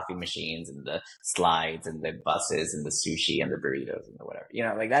and the coffee machines and the slides and the buses and the sushi and the burritos and the whatever.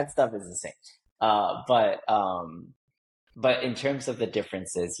 Like that stuff is the same. But in terms of the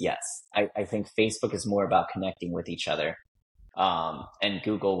differences, yes, I think Facebook is more about connecting with each other, and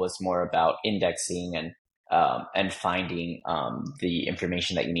Google was more about indexing and finding the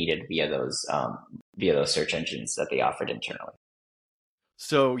information that you needed via those search engines that they offered internally.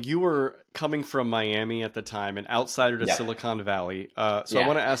 So you were coming from Miami at the time, an outsider to Yep. Silicon Valley. So I Yeah.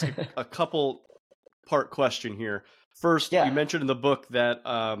 want to ask a couple part question here. First, Yeah. you mentioned in the book that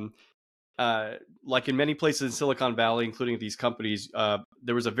like in many places in Silicon Valley, including these companies,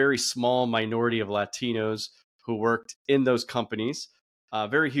 there was a very small minority of Latinos who worked in those companies,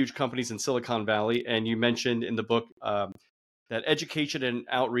 very huge companies in Silicon Valley. And you mentioned in the book that education and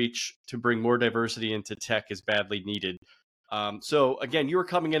outreach to bring more diversity into tech is badly needed. So again, you were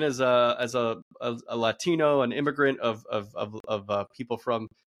coming in as a Latino, an immigrant of people from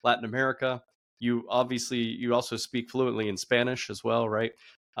Latin America. You also speak fluently in Spanish as well, right?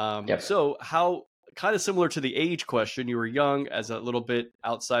 Yep. So how, kind of similar to the age question, you were young as a little bit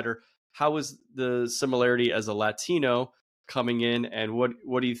outsider. How was the similarity as a Latino coming in, and what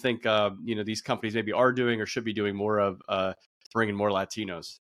do you think these companies maybe are doing or should be doing more of bringing more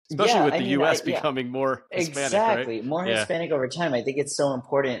Latinos, especially Yeah. with I the mean, U.S. yeah. becoming more Hispanic, right? Exactly. More Yeah. Hispanic over time. I think it's so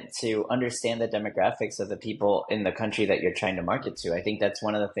important to understand the demographics of the people in the country that you're trying to market to. I think that's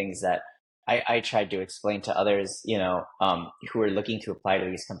one of the things that I tried to explain to others, who are looking to apply to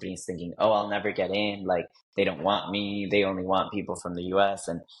these companies thinking, oh, I'll never get in. Like, they don't want me. They only want people from the US.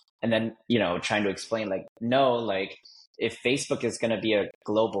 And then, trying to explain, like, no, like, if Facebook is going to be a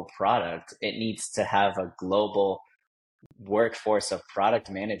global product, it needs to have a global workforce of product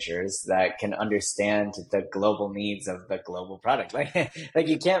managers that can understand the global needs of the global product. Like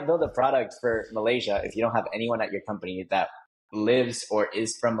you can't build a product for Malaysia if you don't have anyone at your company that lives or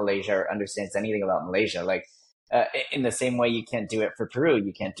is from Malaysia or understands anything about Malaysia. Like in the same way, you can't do it for Peru,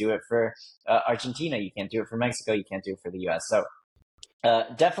 you can't do it for Argentina, you can't do it for Mexico, you can't do it for the US. So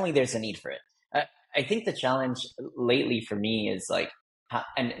definitely there's a need for it. I think the challenge lately for me is like,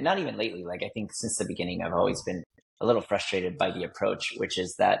 and not even lately, like I think since the beginning, I've always been a little frustrated by the approach, which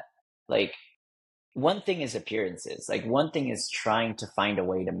is that like one thing is appearances. Like one thing is trying to find a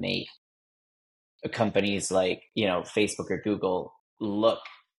way to make companies like, Facebook or Google look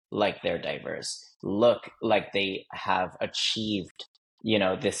like they're diverse, look like they have achieved,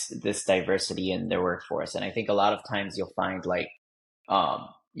 this diversity in their workforce. And I think a lot of times you'll find like,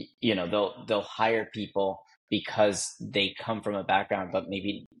 they'll hire people because they come from a background, but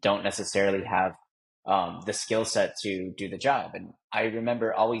maybe don't necessarily have the skill set to do the job. And I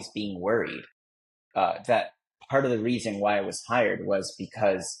remember always being worried that part of the reason why I was hired was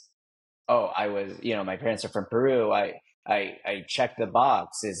because, oh, I was, my parents are from Peru. I checked the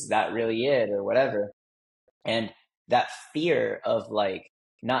box. Is that really it or whatever? And that fear of like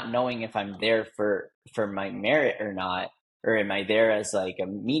not knowing if I'm there for my merit or not, or am I there as like a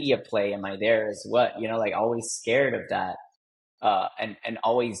media play? Am I there as what? Like always scared of that, and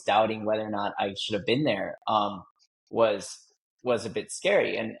always doubting whether or not I should have been there, was was a bit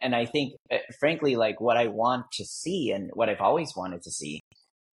scary. And I think, frankly, like what I want to see and what I've always wanted to see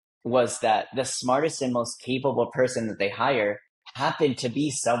was that the smartest and most capable person that they hire happen to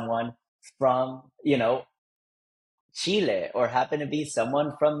be someone from, Chile, or happen to be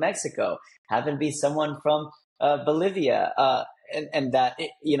someone from Mexico, happen to be someone from Bolivia, and that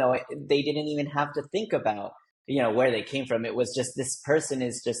they didn't even have to think about where they came from. It was just, this person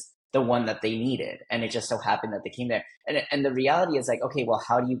is just the one that they needed, and it just so happened that they came there. And the reality is like, okay, well,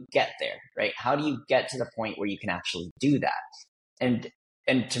 how do you get there, right? How do you get to the point where you can actually do that?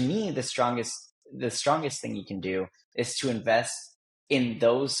 And to me, the strongest thing you can do is to invest in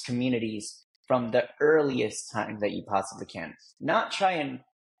those communities from the earliest time that you possibly can. Not try and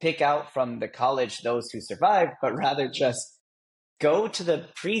pick out from the college those who survived, but rather just go to the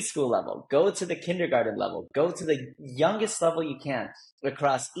preschool level, go to the kindergarten level, go to the youngest level you can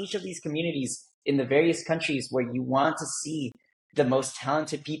across each of these communities in the various countries where you want to see the most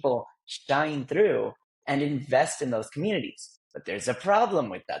talented people shine through, and invest in those communities. But there's a problem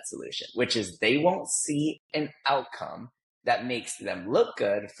with that solution, which is they won't see an outcome that makes them look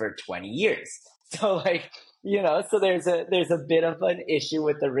good for 20 years. So so there's a bit of an issue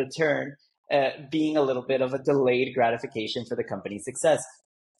with the return being a little bit of a delayed gratification for the company's success.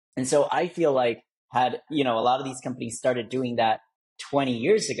 And so I feel like, had a lot of these companies started doing that 20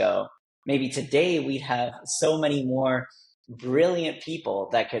 years ago, maybe today we'd have so many more brilliant people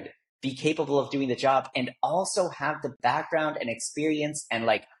that could be capable of doing the job, and also have the background and experience and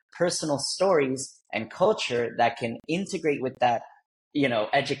like personal stories and culture that can integrate with that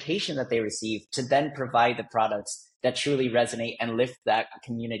education that they receive, to then provide the products that truly resonate and lift that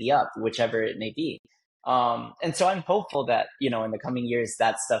community up, whichever it may be. And so I'm hopeful that in the coming years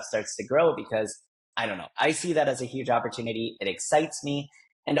that stuff starts to grow, because I don't know, I see that as a huge opportunity. It excites me.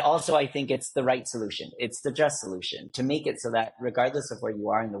 And also, I think it's the right solution. It's the just solution, to make it so that regardless of where you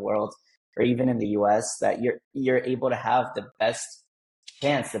are in the world, or even in the US, that you're able to have the best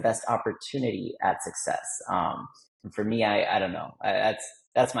chance, the best opportunity at success. And for me, I don't know.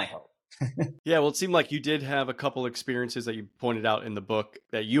 That's my hope. Yeah, well, it seemed like you did have a couple experiences that you pointed out in the book,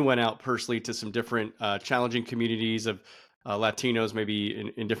 that you went out personally to some different challenging communities of Latinos,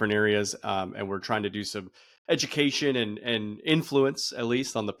 maybe in different areas, and we're trying to do some education and influence, at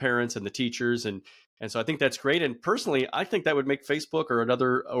least, on the parents and the teachers, and so I think that's great. And personally, I think that would make Facebook or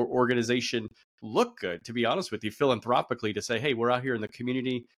another organization look good. To be honest with you, philanthropically, to say, hey, we're out here in the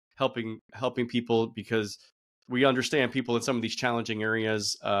community helping people, because we understand people in some of these challenging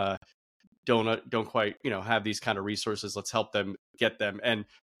areas don't quite have these kind of resources. Let's help them get them. And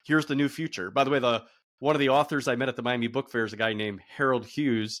here's the new future. By the way, one of the authors I met at the Miami Book Fair is a guy named Harold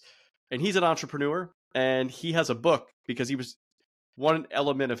Hughes, and he's an entrepreneur, and he has a book because one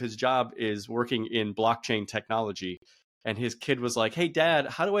element of his job is working in blockchain technology. And his kid was like, hey dad,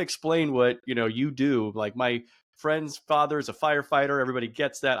 how do I explain what you do? Like, my friend's father is a firefighter, everybody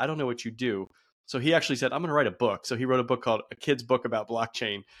gets that, I don't know what you do. So he actually said, I'm going to write a book. So he wrote a book called A Kid's Book About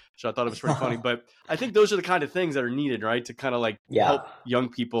Blockchain. So I thought it was pretty funny. But I think those are the kind of things that are needed, right? To kind of like Yeah. help young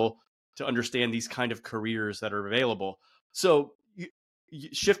people to understand these kind of careers that are available. So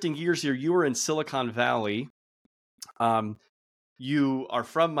shifting gears here, you were in Silicon Valley. You are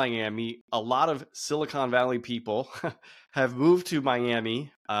from Miami. A lot of Silicon Valley people have moved to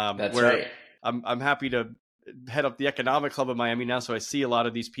Miami. That's where right. I'm happy to head up the Economic Club of Miami now. So I see a lot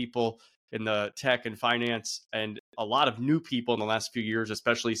of these people in the tech and finance, and a lot of new people in the last few years,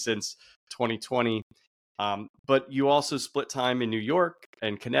 especially since 2020. But you also split time in New York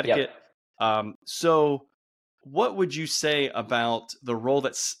and Connecticut. Yep. So what would you say about the role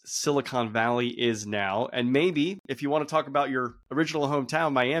that Silicon Valley is now? And maybe if you want to talk about your original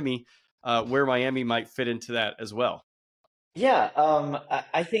hometown, Miami, where Miami might fit into that as well. Yeah.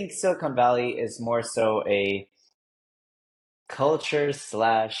 I think Silicon Valley is more so a culture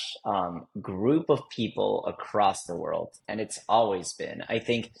slash group of people across the world, and it's always been. I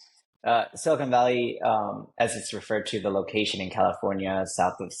think Silicon Valley, as it's referred to, the location in California,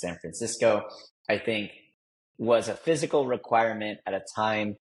 south of San Francisco, I think was a physical requirement at a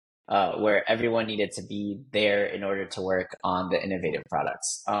time where everyone needed to be there in order to work on the innovative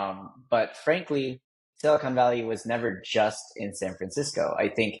products. But frankly, Silicon Valley was never just in San Francisco. I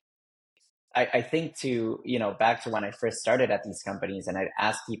think back to when I first started at these companies, and I'd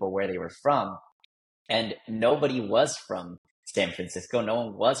ask people where they were from, and nobody was from San Francisco. No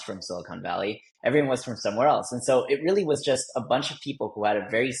one was from Silicon Valley. Everyone was from somewhere else. And so it really was just a bunch of people who had a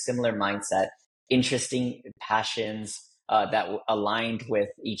very similar mindset, interesting passions that aligned with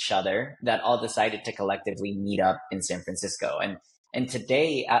each other, that all decided to collectively meet up in San Francisco. And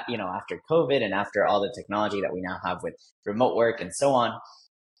today, after COVID and after all the technology that we now have with remote work and so on,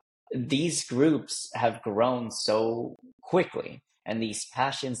 these groups have grown so quickly, and these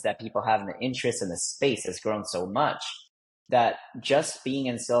passions that people have in the interest in the space has grown so much that just being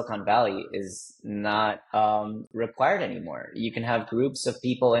in Silicon Valley is not required anymore. You can have groups of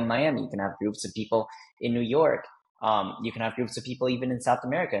people in Miami. You can have groups of people in New York. You can have groups of people even in South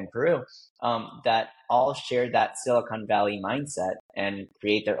America and Peru that all share that Silicon Valley mindset and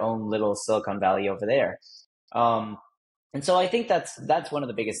create their own little Silicon Valley over there. And so I think that's one of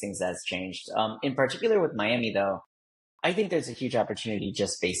the biggest things that's changed. In particular with Miami, though, I think there's a huge opportunity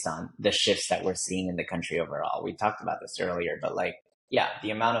just based on the shifts that we're seeing in the country overall. We talked about this earlier, but like, yeah, the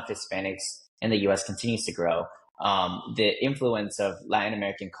amount of Hispanics in the US continues to grow. The influence of Latin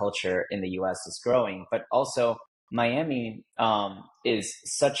American culture in the US is growing, but also Miami is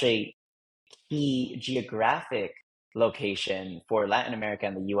such a key geographic location for Latin America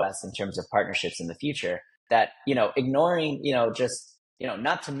and the US in terms of partnerships in the future that, ignoring, just,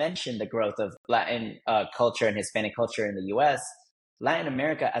 not to mention the growth of Latin culture and Hispanic culture in the US, Latin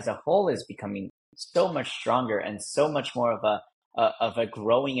America as a whole is becoming so much stronger and so much more of a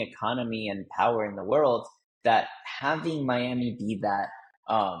growing economy and power in the world that having Miami be that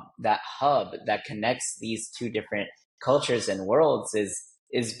hub that connects these two different cultures and worlds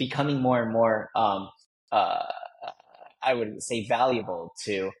is becoming more and more uh, I would say valuable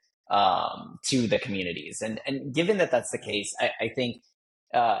to the communities. And given that that's the case, I think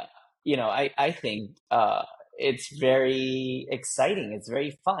I think it's very exciting. It's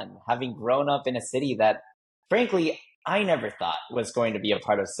very fun having grown up in a city that, frankly, I never thought was going to be a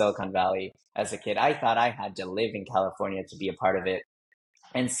part of Silicon Valley as a kid. I thought I had to live in California to be a part of it.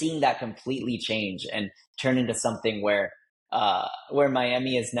 And seeing that completely change and turn into something where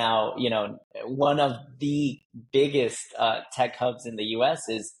Miami is now, one of the biggest tech hubs in the US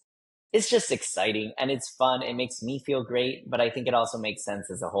is it's just exciting and it's fun. It makes me feel great, but I think it also makes sense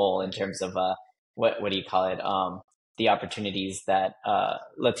as a whole in terms of what do you call it? The opportunities that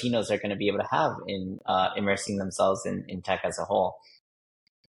Latinos are going to be able to have in immersing themselves in tech as a whole.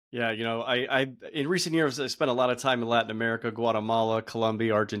 Yeah, I in recent years I spent a lot of time in Latin America, Guatemala,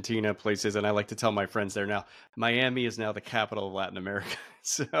 Colombia, Argentina, places, and I like to tell my friends there now, Miami is now the capital of Latin America.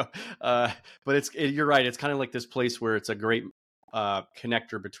 So, but you're right. It's kind of like this place where it's a great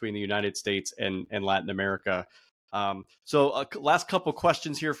connector between the United States and Latin America. So, last couple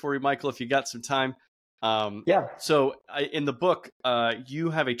questions here for you, Michael, if you got some time. Yeah. So, in the book,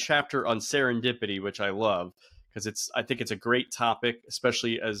 you have a chapter on serendipity, which I love because I think it's a great topic,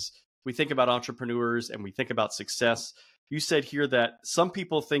 especially as we think about entrepreneurs and we think about success. You said here that some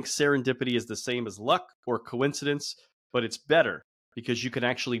people think serendipity is the same as luck or coincidence, but it's better because you can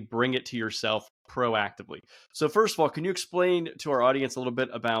actually bring it to yourself proactively. So first of all, can you explain to our audience a little bit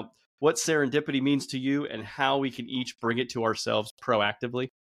about what serendipity means to you and how we can each bring it to ourselves proactively?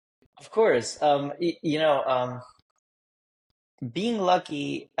 Of course. Being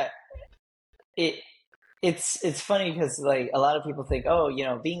lucky, it it's funny because like a lot of people think, oh,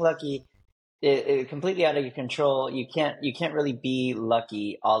 being lucky, it completely out of your control. You can't really be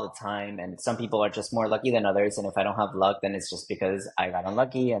lucky all the time, and some people are just more lucky than others. And if I don't have luck, then it's just because I got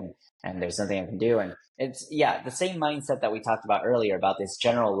unlucky, and there's nothing I can do. And it's the same mindset that we talked about earlier about this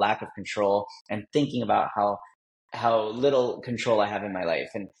general lack of control and thinking about how little control I have in my life,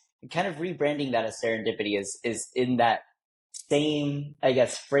 and kind of rebranding that as serendipity is in that same, I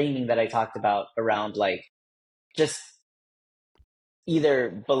guess, framing that I talked about around like just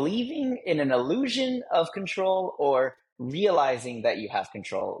either believing in an illusion of control or realizing that you have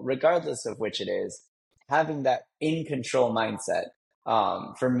control, regardless of which it is. Having that in control mindset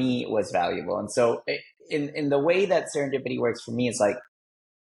for me was valuable. And so, in the way that serendipity works for me, is like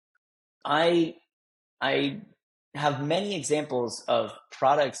I I have many examples of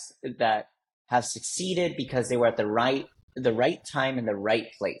products that have succeeded because they were at the right time in the right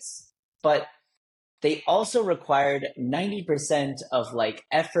place. But they also required 90% of like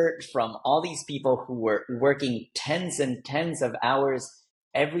effort from all these people who were working tens and tens of hours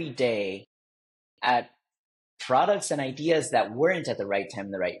every day at products and ideas that weren't at the right time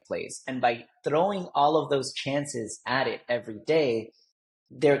in the right place. And by throwing all of those chances at it every day,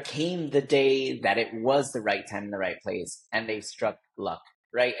 there came the day that it was the right time in the right place and they struck luck,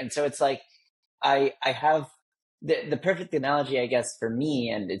 right? And so it's like I have the perfect analogy, I guess, for me,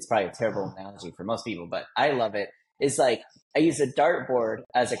 and it's probably a terrible analogy for most people, but I love it, is like I use a dartboard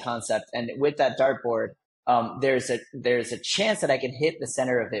as a concept, and with that dartboard, there's a chance that I can hit the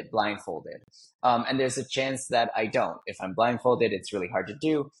center of it blindfolded, and there's a chance that I don't. If I'm blindfolded, it's really hard to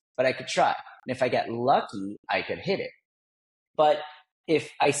do, but I could try. And if I get lucky, I could hit it. But if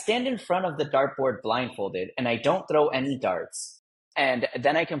I stand in front of the dartboard blindfolded and I don't throw any darts, and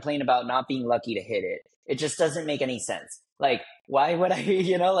then I complain about not being lucky to hit it, it just doesn't make any sense. Like, why would I,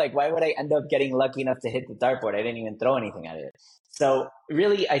 like, why would I end up getting lucky enough to hit the dartboard? I didn't even throw anything at it. So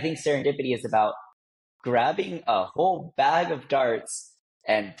really, I think serendipity is about grabbing a whole bag of darts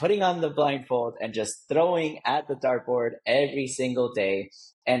and putting on the blindfold and just throwing at the dartboard every single day.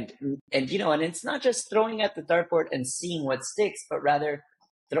 And it's not just throwing at the dartboard and seeing what sticks, but rather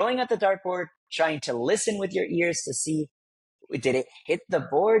throwing at the dartboard, trying to listen with your ears to see, did it hit the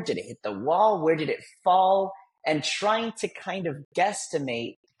board? Did it hit the wall? Where did it fall? And trying to kind of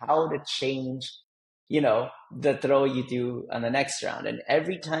guesstimate how to change, the throw you do on the next round. And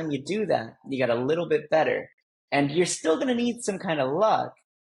every time you do that, you get a little bit better. And you're still going to need some kind of luck.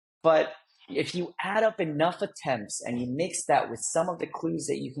 But if you add up enough attempts and you mix that with some of the clues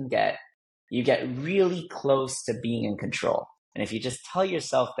that you get really close to being in control. And if you just tell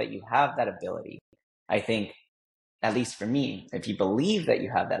yourself that you have that ability, I think, at least for me, if you believe that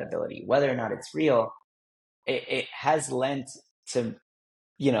you have that ability, whether or not it's real, it has lent to,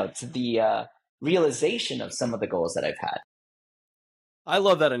 to the realization of some of the goals that I've had. I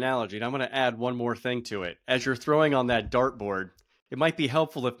love that analogy, and I'm going to add one more thing to it. As you're throwing on that dartboard, it might be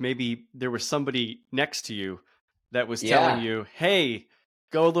helpful if maybe there was somebody next to you that was telling you, hey,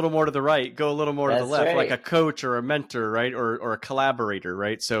 go a little more to the right, go a little more to the left, like a coach or a mentor, right? Or a collaborator,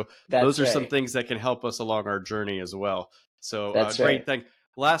 right? So those are some things that can help us along our journey as well. So great thing.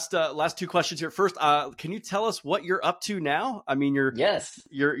 Last two questions here. First, can you tell us what you're up to now? I mean,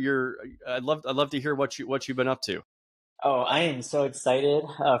 I'd love to hear what you've been up to. Oh, I am so excited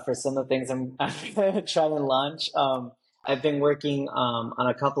for some of the things I'm going to try and launch. I've been working on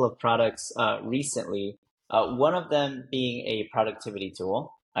a couple of products recently. One of them being a productivity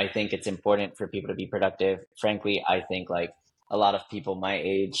tool. I think it's important for people to be productive. Frankly, I think like a lot of people my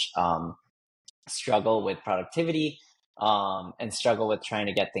age struggle with productivity and struggle with trying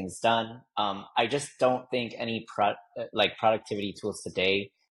to get things done. I just don't think any productivity tools today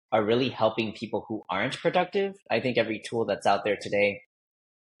are really helping people who aren't productive. I think every tool that's out there today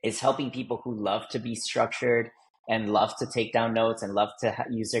is helping people who love to be structured and love to take down notes and love to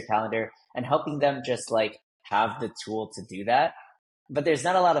use their calendar, and helping them just like have the tool to do that. But there's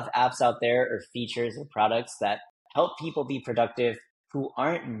not a lot of apps out there or features or products that help people be productive who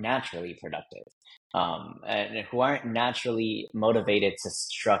aren't naturally productive, and who aren't naturally motivated to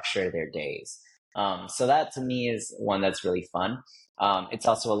structure their days. So that to me is one that's really fun. It's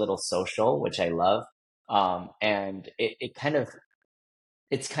also a little social, which I love. And it's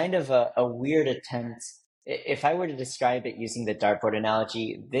kind of a weird attempt. If I were to describe it using the dartboard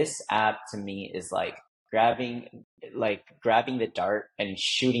analogy, this app to me is like grabbing the dart and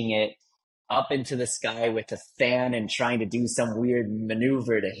shooting it up into the sky with a fan and trying to do some weird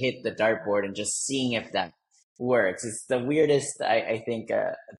maneuver to hit the dartboard and just seeing if that works. It's the weirdest, I think,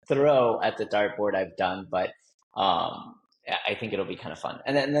 throw at the dartboard I've done, but I think it'll be kind of fun.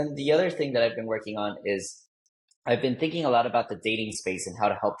 And then the other thing that I've been working on is I've been thinking a lot about the dating space and how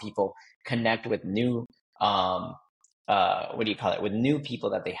to help people connect with new, with new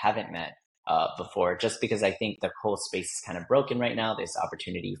people that they haven't met before, just because I think the whole space is kind of broken right now. There's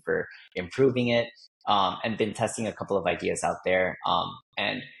opportunity for improving it, and been testing a couple of ideas out there,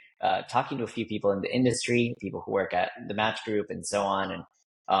 and talking to a few people in the industry, people who work at the Match Group and so on, and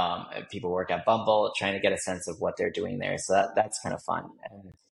people who work at Bumble, trying to get a sense of what they're doing there. So that's kind of fun.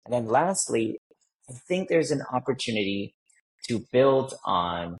 And then lastly, I think there's an opportunity to build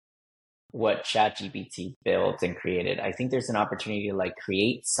on what ChatGPT built and created. I think there's an opportunity to like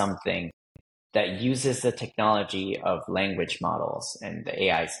create something that uses the technology of language models and the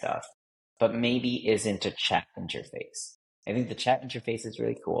AI stuff, but maybe isn't a chat interface. I think the chat interface is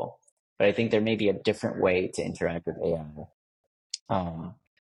really cool, but I think there may be a different way to interact with AI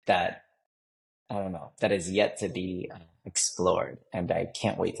that, I don't know, that is yet to be explored, and I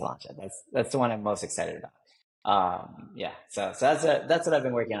can't wait to launch it. That's the one I'm most excited about. So that's what I've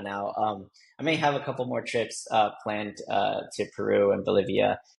been working on now. I may have a couple more trips planned to Peru and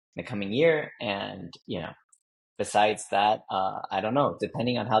Bolivia in the coming year, and besides that, I don't know.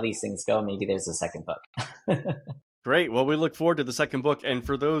 Depending on how these things go, maybe there's a second book. Great. Well, we look forward to the second book. And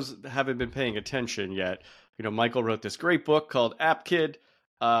for those that haven't been paying attention yet, Michael wrote this great book called App Kid,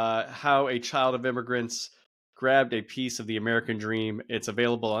 How a Child of Immigrants Grabbed a Piece of the American Dream. It's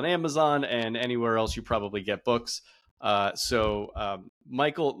available on Amazon and anywhere else you probably get books. Michael,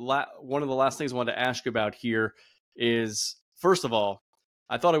 one of the last things I wanted to ask you about here is, first of all,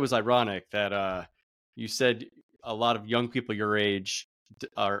 I thought it was ironic that you said a lot of young people your age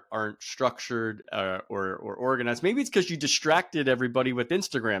aren't structured or organized. Maybe it's because you distracted everybody with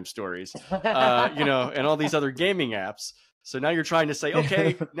Instagram stories, and all these other gaming apps. So now you're trying to say,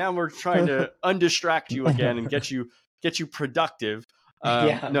 okay, now we're trying to undistract you again and get you get you productive.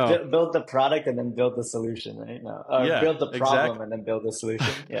 Yeah, No, build the product and then build the solution, right? No, or yeah, build the problem exactly. and then build the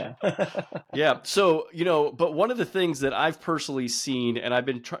solution. Yeah. Yeah. So, but one of the things that I've personally seen, and I've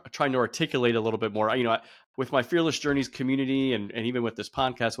been trying to articulate a little bit more, with my Fearless Journeys community and even with this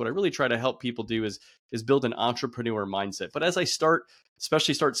podcast, what I really try to help people do is build an entrepreneur mindset. But as I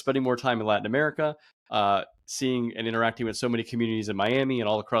especially start spending more time in Latin America, seeing and interacting with so many communities in Miami and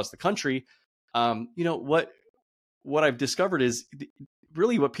all across the country, what I've discovered is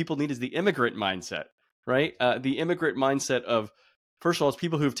really what people need is the immigrant mindset, right? The immigrant mindset of, first of all, it's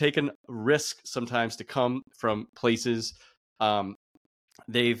people who've taken risk sometimes to come from places. Um,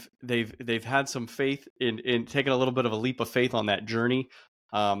 they've had some faith in taking a little bit of a leap of faith on that journey.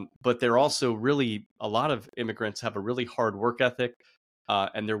 But they're also really, a lot of immigrants have a really hard work ethic,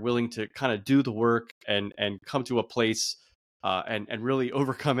 and they're willing to kind of do the work and come to a place, and really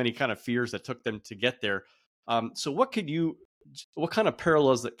overcome any kind of fears that took them to get there. So what kind of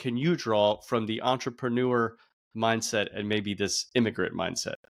parallels that can you draw from the entrepreneur mindset and maybe this immigrant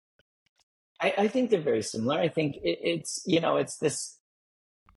mindset? I think they're very similar. I think it's this,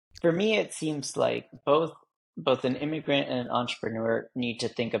 for me, it seems like both an immigrant and an entrepreneur need to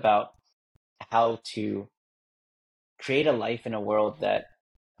think about how to create a life in a world that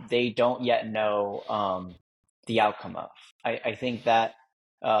they don't yet know the outcome of. I think that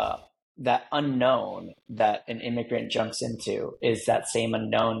that unknown that an immigrant jumps into is that same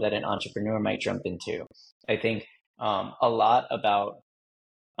unknown that an entrepreneur might jump into. I think a lot about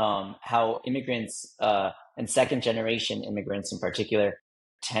how immigrants and second generation immigrants in particular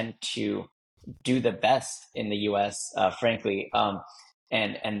tend to do the best in the U.S. Frankly,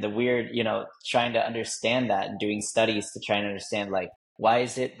 and the weird, trying to understand that and doing studies to try and understand, like, why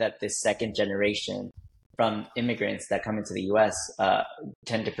is it that this second generation from immigrants that come into the U.S.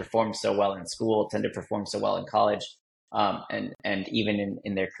 Tend to perform so well in school, tend to perform so well in college, and even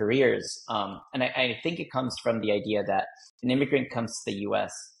in their careers. And I think it comes from the idea that an immigrant comes to the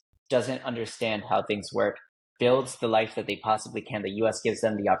U.S., doesn't understand how things work, builds the life that they possibly can. The US gives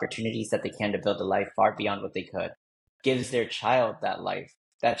them the opportunities that they can to build a life far beyond what they could, gives their child that life.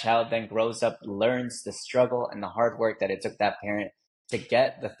 That child then grows up, learns the struggle and the hard work that it took that parent to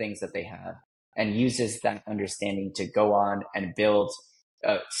get the things that they have, and uses that understanding to go on and build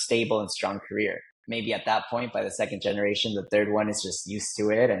a stable and strong career. Maybe at that point, by the second generation, the third one is just used to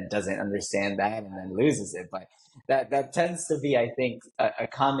it and doesn't understand that and then loses it. But that tends to be, I think, a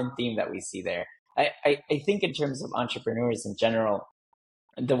common theme that we see there. I think in terms of entrepreneurs in general,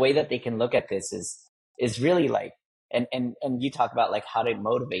 the way that they can look at this is really like, and you talk about like how to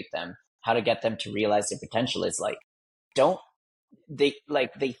motivate them, how to get them to realize their potential, is like, don't they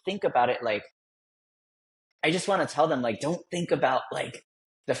think about it like, I just want to tell them, like, don't think about like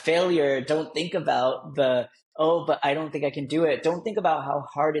the failure, don't think about the, oh, but I don't think I can do it, don't think about how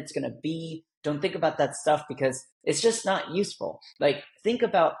hard it's going to be, don't think about that stuff, because it's just not useful. Like, think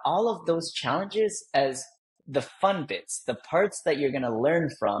about all of those challenges as the fun bits, the parts that you're going to learn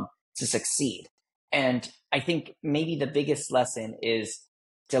from to succeed. And I think maybe the biggest lesson is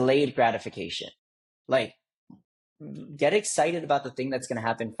delayed gratification. Like, get excited about the thing that's going to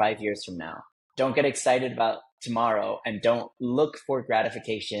happen 5 years from now. Don't get excited about tomorrow, and don't look for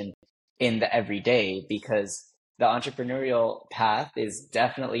gratification in the everyday, because the entrepreneurial path is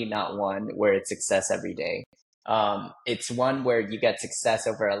definitely not one where it's success every day. It's one where you get success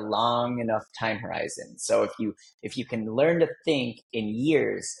over a long enough time horizon. So if you can learn to think in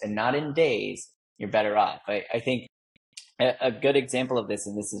years and not in days, you're better off. I think a good example of this,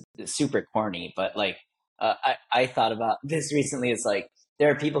 and this is super corny, but like, I thought about this recently, is like, there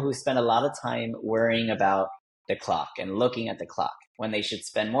are people who spend a lot of time worrying about the clock and looking at the clock when they should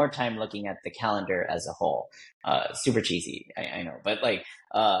spend more time looking at the calendar as a whole. Super cheesy, I know, but like,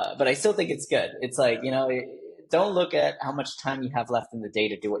 but I still think it's good. It's like, don't look at how much time you have left in the day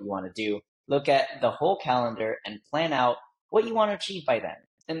to do what you want to do. Look at the whole calendar and plan out what you want to achieve by then.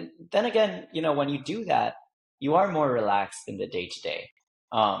 And then again, when you do that, you are more relaxed in the day to day,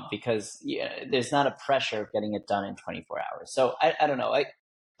 because there's not a pressure of getting it done in 24 hours. So I don't know.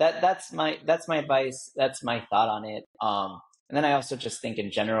 That's my advice. That's my thought on it. And then I also just think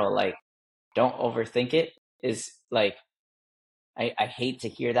in general, like, don't overthink it. Is like, I hate to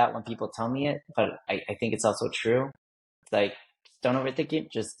hear that when people tell me it, but I think it's also true. It's like, don't overthink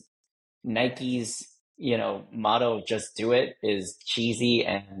it. Just Nike's, motto, just do it, is cheesy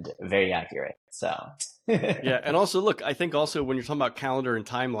and very accurate. So Yeah. And also, look, I think also when you're talking about calendar and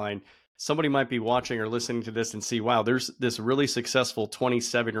timeline, somebody might be watching or listening to this and see, wow, there's this really successful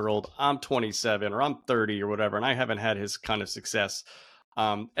 27-year-old. I'm 27 or I'm 30 or whatever, and I haven't had his kind of success.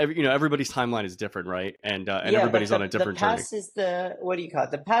 Everybody's timeline is different, right? And Yeah, but everybody's on a the different journey. past is the, what do you call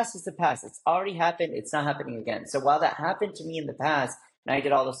it? The past is the past. It's already happened. It's not happening again. So while that happened to me in the past, and I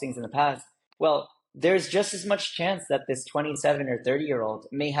did all those things in the past, well, there's just as much chance that this 27 or 30-year-old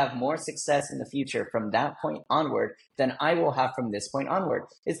may have more success in the future from that point onward than I will have from this point onward.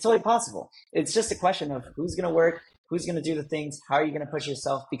 It's totally possible. It's just a question of who's going to work, who's going to do the things, how are you going to push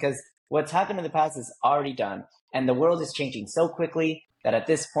yourself? Because what's happened in the past is already done. And the world is changing so quickly that at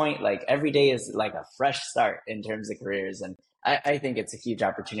this point, like every day is like a fresh start in terms of careers. And I think it's a huge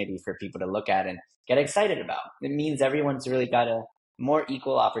opportunity for people to look at and get excited about. It means everyone's really got a more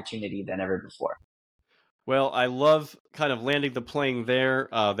equal opportunity than ever before. Well, I love kind of landing the plane there.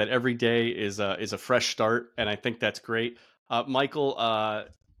 That every day is a fresh start, and I think that's great. Michael,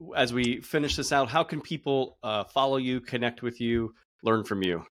 as we finish this out, how can people follow you, connect with you, learn from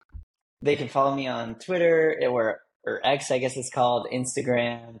you? They can follow me on Twitter or X, I guess it's called,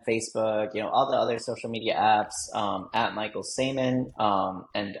 Instagram, Facebook, all the other social media apps, at Michael Sayman.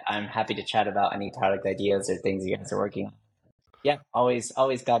 And I'm happy to chat about any product ideas or things you guys are working on. Yeah, always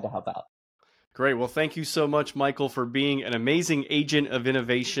glad to help out. Great. Well, thank you so much, Michael, for being an amazing agent of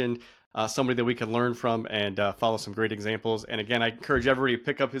innovation, somebody that we can learn from and follow some great examples. And again, I encourage everybody to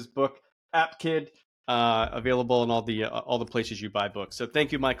pick up his book, App Kid, available in all the places you buy books. So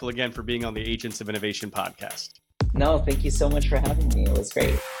thank you, Michael, again, for being on the Agents of Innovation podcast. No, thank you so much for having me. It was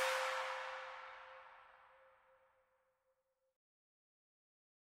great.